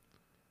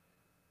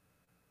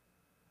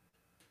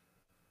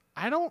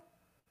 I don't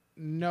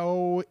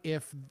know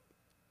if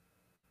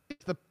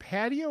the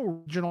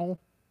Patio Original.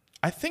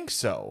 I think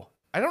so.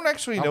 I don't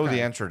actually know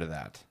the answer to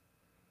that.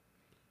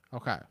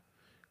 Okay.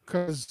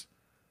 Because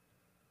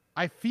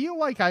I feel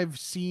like I've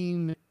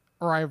seen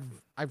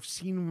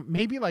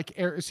maybe like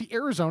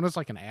Arizona's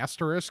like an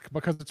asterisk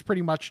because it's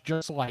pretty much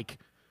just like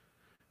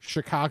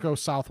Chicago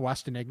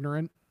Southwest and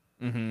ignorant.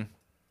 Mm-hmm.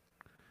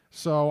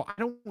 So I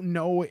don't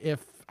know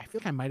if I feel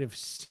like I might have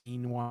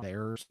seen one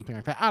there or something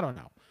like that. I don't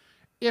know.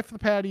 If the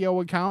patio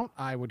would count,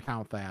 I would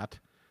count that.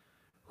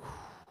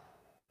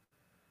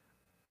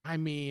 I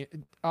mean,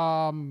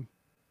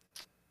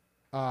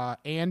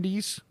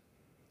 Andy's.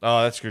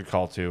 Oh, that's a good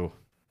call too.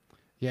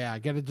 Yeah,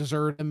 get a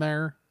dessert in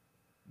there.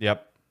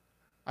 Yep.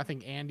 I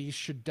think Andy's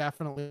should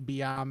definitely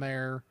be on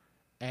there.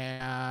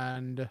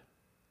 And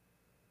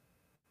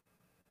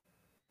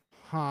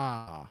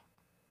I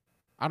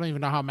don't even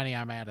know how many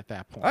I'm at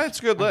that point. That's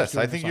a good list.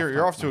 I think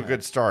you're off to a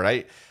good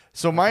start.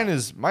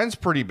 Mine's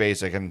pretty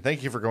basic, and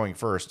thank you for going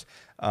first.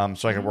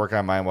 So I can work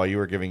on mine while you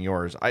were giving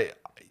yours.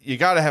 You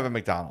got to have a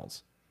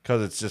McDonald's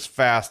because it's just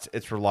fast,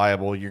 it's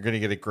reliable. You're going to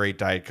get a great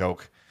Diet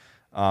Coke.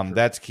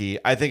 That's key.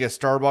 I think a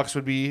Starbucks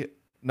would be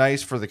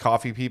nice for the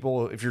coffee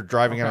people. If you're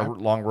driving on a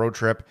long road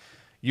trip,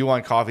 you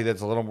want coffee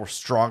that's a little more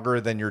stronger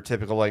than your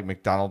typical like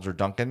McDonald's or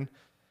Dunkin'.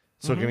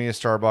 So give me a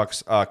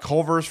Starbucks.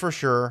 Culver's for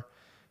sure.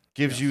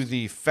 Gives you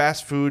the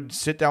fast food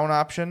sit down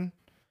option,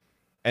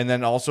 and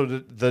then also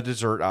the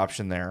dessert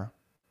option there.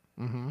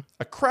 Mm-hmm.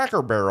 A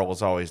Cracker Barrel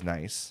is always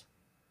nice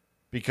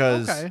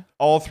because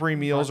all three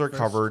meals are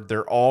covered.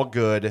 They're all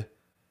good.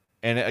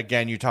 And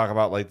again, you talk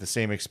about like the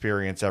same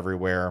experience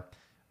everywhere.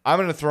 I'm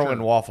going to throw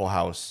in Waffle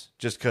House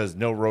just because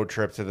no road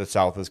trip to the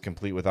South is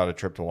complete without a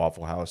trip to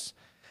Waffle House.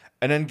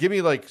 And then give me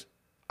give me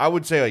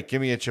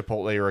a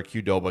Chipotle or a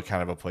Qdoba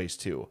kind of a place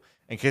too,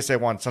 in case I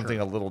want something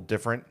a little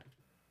different.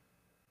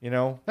 You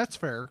know? That's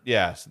fair.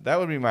 Yes, that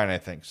would be mine, I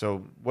think.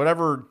 So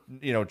whatever,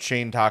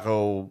 chain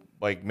taco,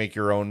 like make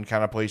your own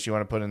kind of place you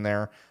want to put in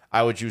there,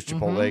 I would choose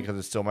Chipotle because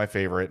it's still my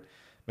favorite.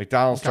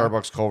 McDonald's,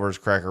 Starbucks, Culver's,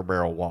 Cracker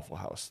Barrel, Waffle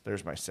House.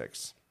 There's my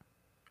 6.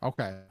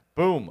 Okay.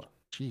 Boom.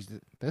 Jeez,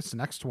 this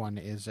next one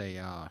is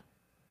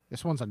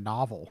this one's a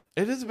novel.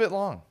 It is a bit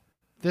long.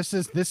 This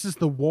is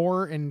The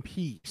War and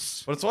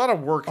Peace. But it's a lot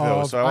of work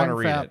though, so I want to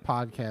read it.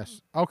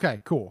 Podcast.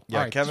 Okay, cool. Yeah,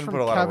 all right, Kevin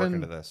put a lot of work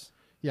into this.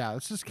 Yeah,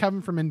 this is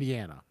Kevin from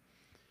Indiana.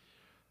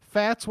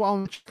 Fats while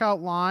in the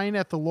checkout line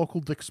at the local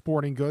Dick's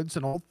Sporting Goods,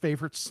 an old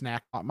favorite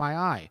snack caught my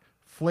eye.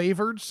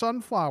 Flavored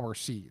sunflower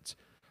seeds.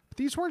 But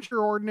these weren't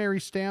your ordinary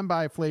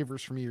standby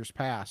flavors from years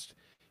past.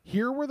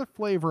 Here were the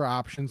flavor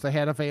options they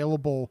had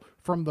available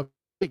from the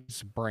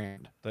Biggs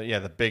brand.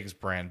 The Biggs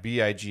brand.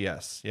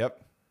 Biggs.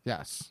 Yep.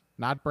 Yes.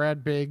 Not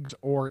Brad Biggs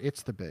or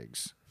It's the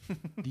Biggs.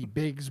 The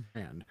Biggs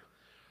brand.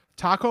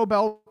 Taco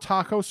Bell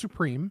Taco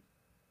Supreme.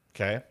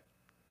 Okay.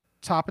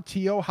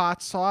 Tapatio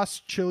Hot Sauce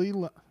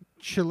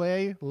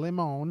Chili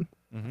Limon.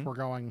 If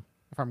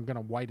I'm going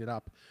to white it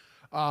up.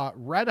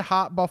 Red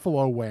Hot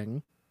Buffalo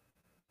Wing.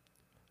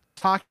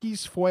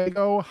 Takis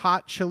Fuego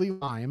Hot Chili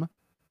Lime.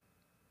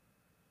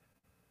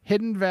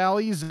 Hidden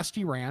Valley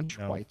Zesty Ranch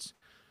Whites.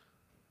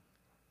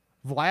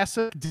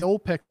 Vlasic Dill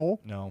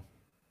Pickle. No.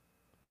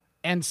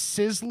 And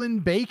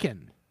Sizzlin'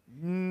 Bacon.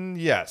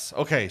 Yes.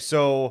 Okay,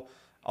 so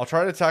I'll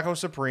try the Taco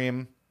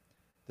Supreme.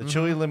 The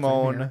Chili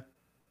Limon.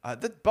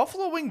 The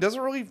Buffalo Wing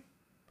doesn't really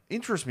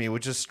interest me,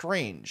 which is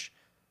strange.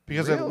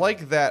 Because I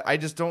like that. I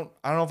don't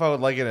know if I would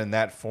like it in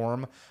that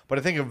form. But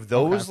I think of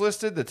those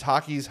listed, the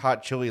Takis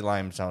Hot Chili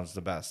Lime sounds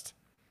the best.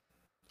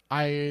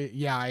 I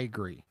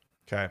agree.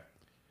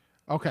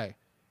 Okay.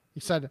 He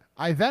said,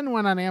 I then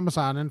went on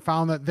Amazon and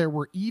found that there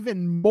were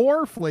even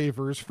more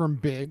flavors from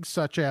Big,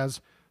 such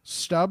as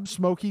Stubbed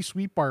Smoky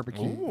Sweet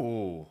Barbecue.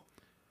 Ooh.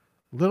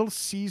 Little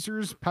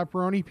Caesars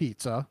Pepperoni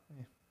Pizza.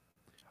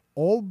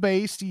 Old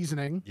Bay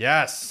Seasoning.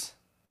 Yes.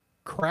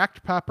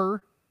 Cracked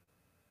Pepper.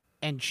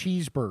 And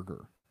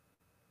Cheeseburger.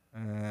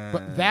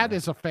 But that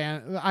is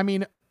I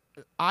mean,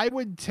 I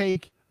would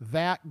take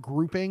that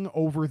grouping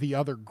over the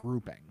other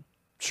grouping.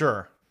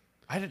 Sure.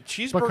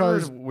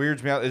 Cheeseburger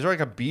weirds me out. Is there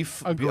like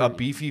a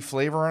beefy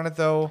flavor on it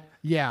though?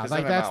 Yeah,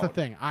 like that's the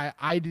thing.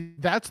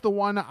 That's the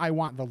one I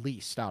want the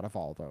least out of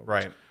all those.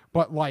 Right.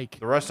 But like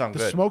the rest sound the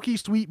good. Smoky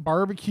Sweet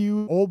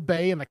Barbecue, Old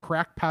Bay, and the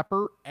Cracked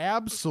Pepper,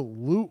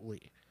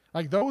 absolutely.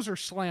 Like those are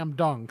slam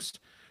dunks.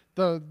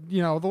 The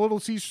Little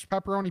Caesars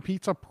Pepperoni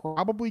Pizza,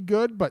 probably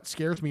good, but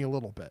scares me a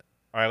little bit.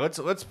 All right,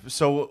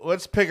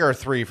 let's pick our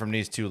 3 from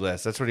these two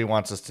lists. That's what he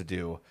wants us to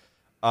do.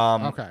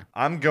 Okay.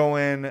 I'm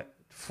going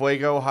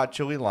Fuego hot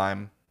chili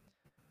lime.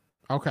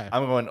 Okay.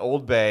 I'm going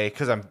Old Bay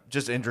because I'm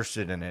just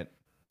interested in it.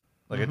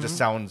 Like it just Mhm.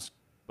 sounds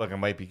like it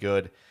might be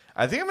good.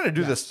 I think I'm going to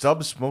do the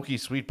Stubbs Smoky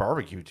Sweet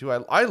Barbecue too.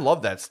 I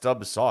love that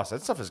Stubbs sauce.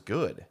 That stuff is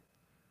good.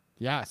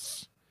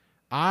 Yes.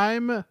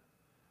 I'm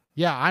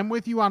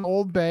with you on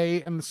Old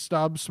Bay and the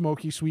Stubbs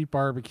Smoky Sweet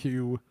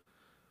Barbecue.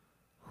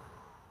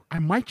 I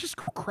might just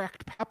go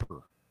cracked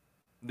pepper.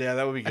 Yeah,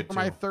 that would be good For too.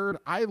 my third,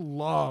 I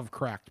love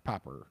cracked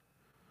pepper.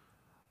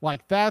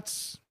 Like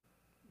it's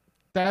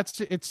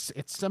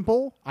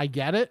simple. I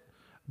get it.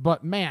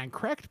 But man,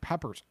 cracked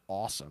pepper's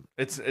awesome.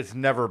 It's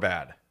never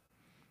bad.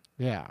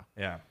 Yeah.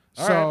 Yeah.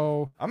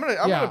 So right. I'm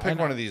gonna pick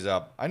one of these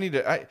up.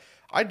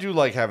 I do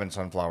like having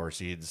sunflower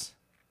seeds.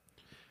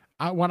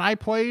 When I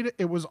played,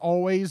 it was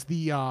always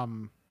the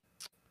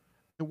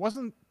it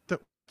wasn't the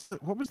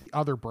what was the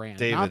other brand?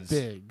 David's. Not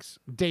Biggs.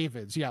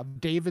 David's. Yeah,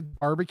 David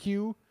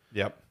barbecue.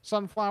 Yep.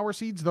 Sunflower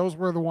seeds. Those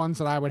were the ones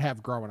that I would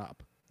have growing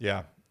up.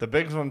 Yeah. The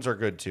big ones are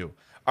good too.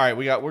 All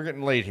right, we're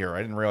getting late here.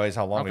 I didn't realize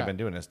how long we've been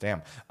doing this.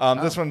 Damn.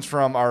 This one's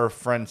from our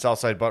friend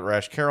Southside Butt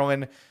Rash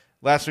Carolyn.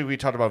 Last week we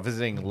talked about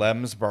visiting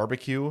Lem's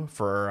Barbecue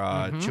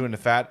for chewing the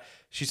fat.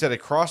 She said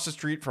across the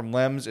street from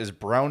Lem's is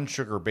Brown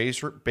Sugar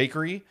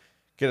Bakery.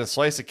 Get a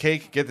slice of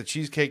cake, get the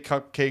cheesecake,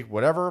 cupcake,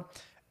 whatever,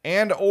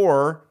 and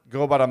or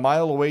go about a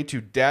mile away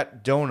to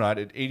Dat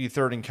Donut at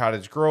 83rd and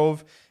Cottage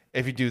Grove.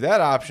 If you do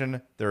that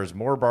option, there is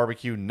more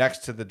barbecue next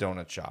to the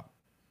donut shop.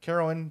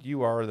 Carolyn,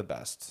 you are the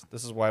best.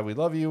 This is why we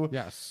love you.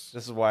 Yes.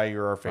 This is why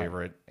you're our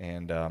favorite,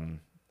 and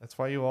that's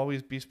why you'll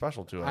always be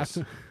special to us.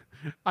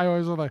 I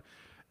always like.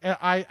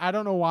 I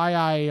don't know why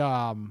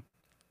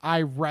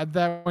I read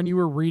that when you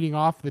were reading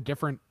off the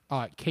different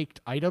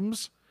caked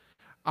items.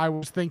 I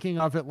was thinking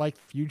of it like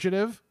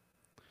Fugitive.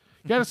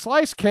 Get a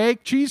slice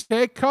cake,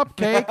 cheesecake,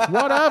 cupcake,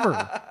 whatever.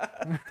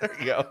 There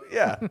you go.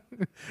 Yeah.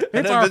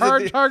 It's our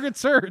hard target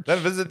search. Then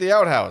visit the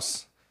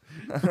outhouse.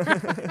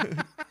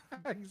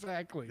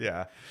 Exactly.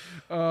 Yeah.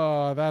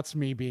 That's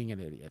me being an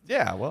idiot.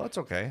 Yeah, well, it's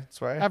okay. That's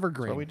why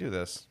Evergreen. we do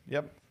this.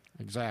 Yep.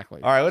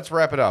 Exactly. All right, let's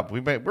wrap it up.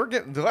 We're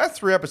getting the last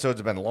 3 episodes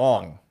have been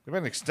long. They've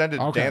been extended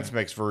dance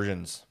mix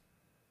versions.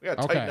 We got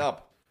to tighten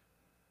up.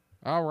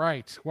 All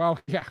right. Well,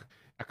 yeah,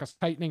 because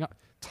tighten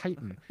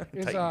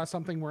is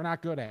something we're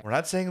not good at. We're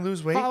not saying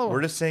lose weight.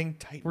 We're just saying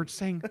tighten. We're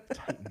saying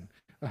tighten.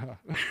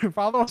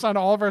 Follow us on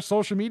all of our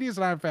social medias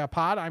at I'm Fat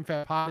Pod. I'm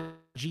Fat Pod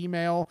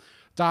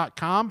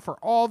gmail.com for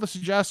all the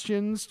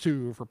suggestions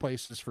for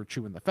places for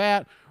chewing the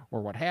fat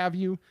or what have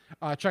you.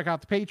 Check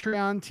out the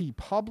Patreon,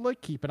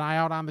 TeePublic. Keep an eye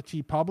out on the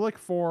TeePublic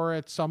for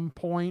at some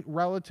point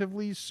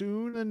relatively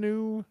soon a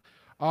new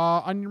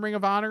Onion Ring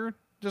of Honor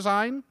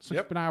design. So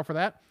keep an eye out for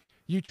that.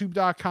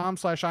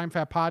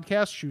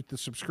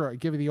 YouTube.com/I'mFatPodcast.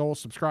 Give you the old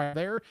subscribe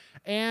there.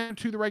 And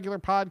to the regular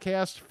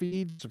podcast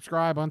feed,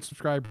 subscribe,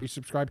 unsubscribe,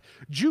 resubscribe.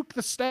 Juke the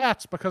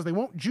stats because they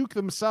won't juke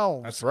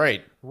themselves. That's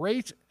right.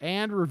 Rate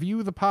and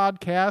review the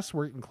podcast.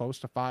 We're getting close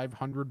to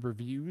 500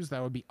 reviews.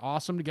 That would be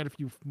awesome to get a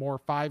few more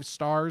 5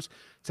 stars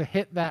to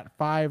hit that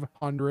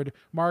 500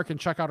 mark. And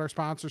check out our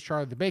sponsors,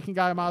 Charlie the Bacon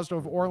Guy, Mazda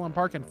of Orland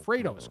Park, and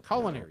Fredo's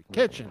Culinary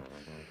Kitchen.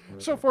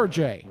 So for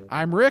Jay,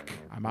 I'm Rick.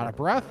 I'm out of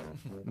breath.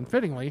 And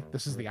fittingly,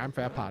 this is the I'm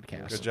Fat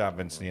Podcast. Good job,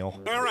 Vince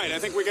Neil. All right, I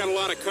think we got a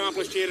lot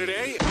accomplished here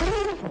today.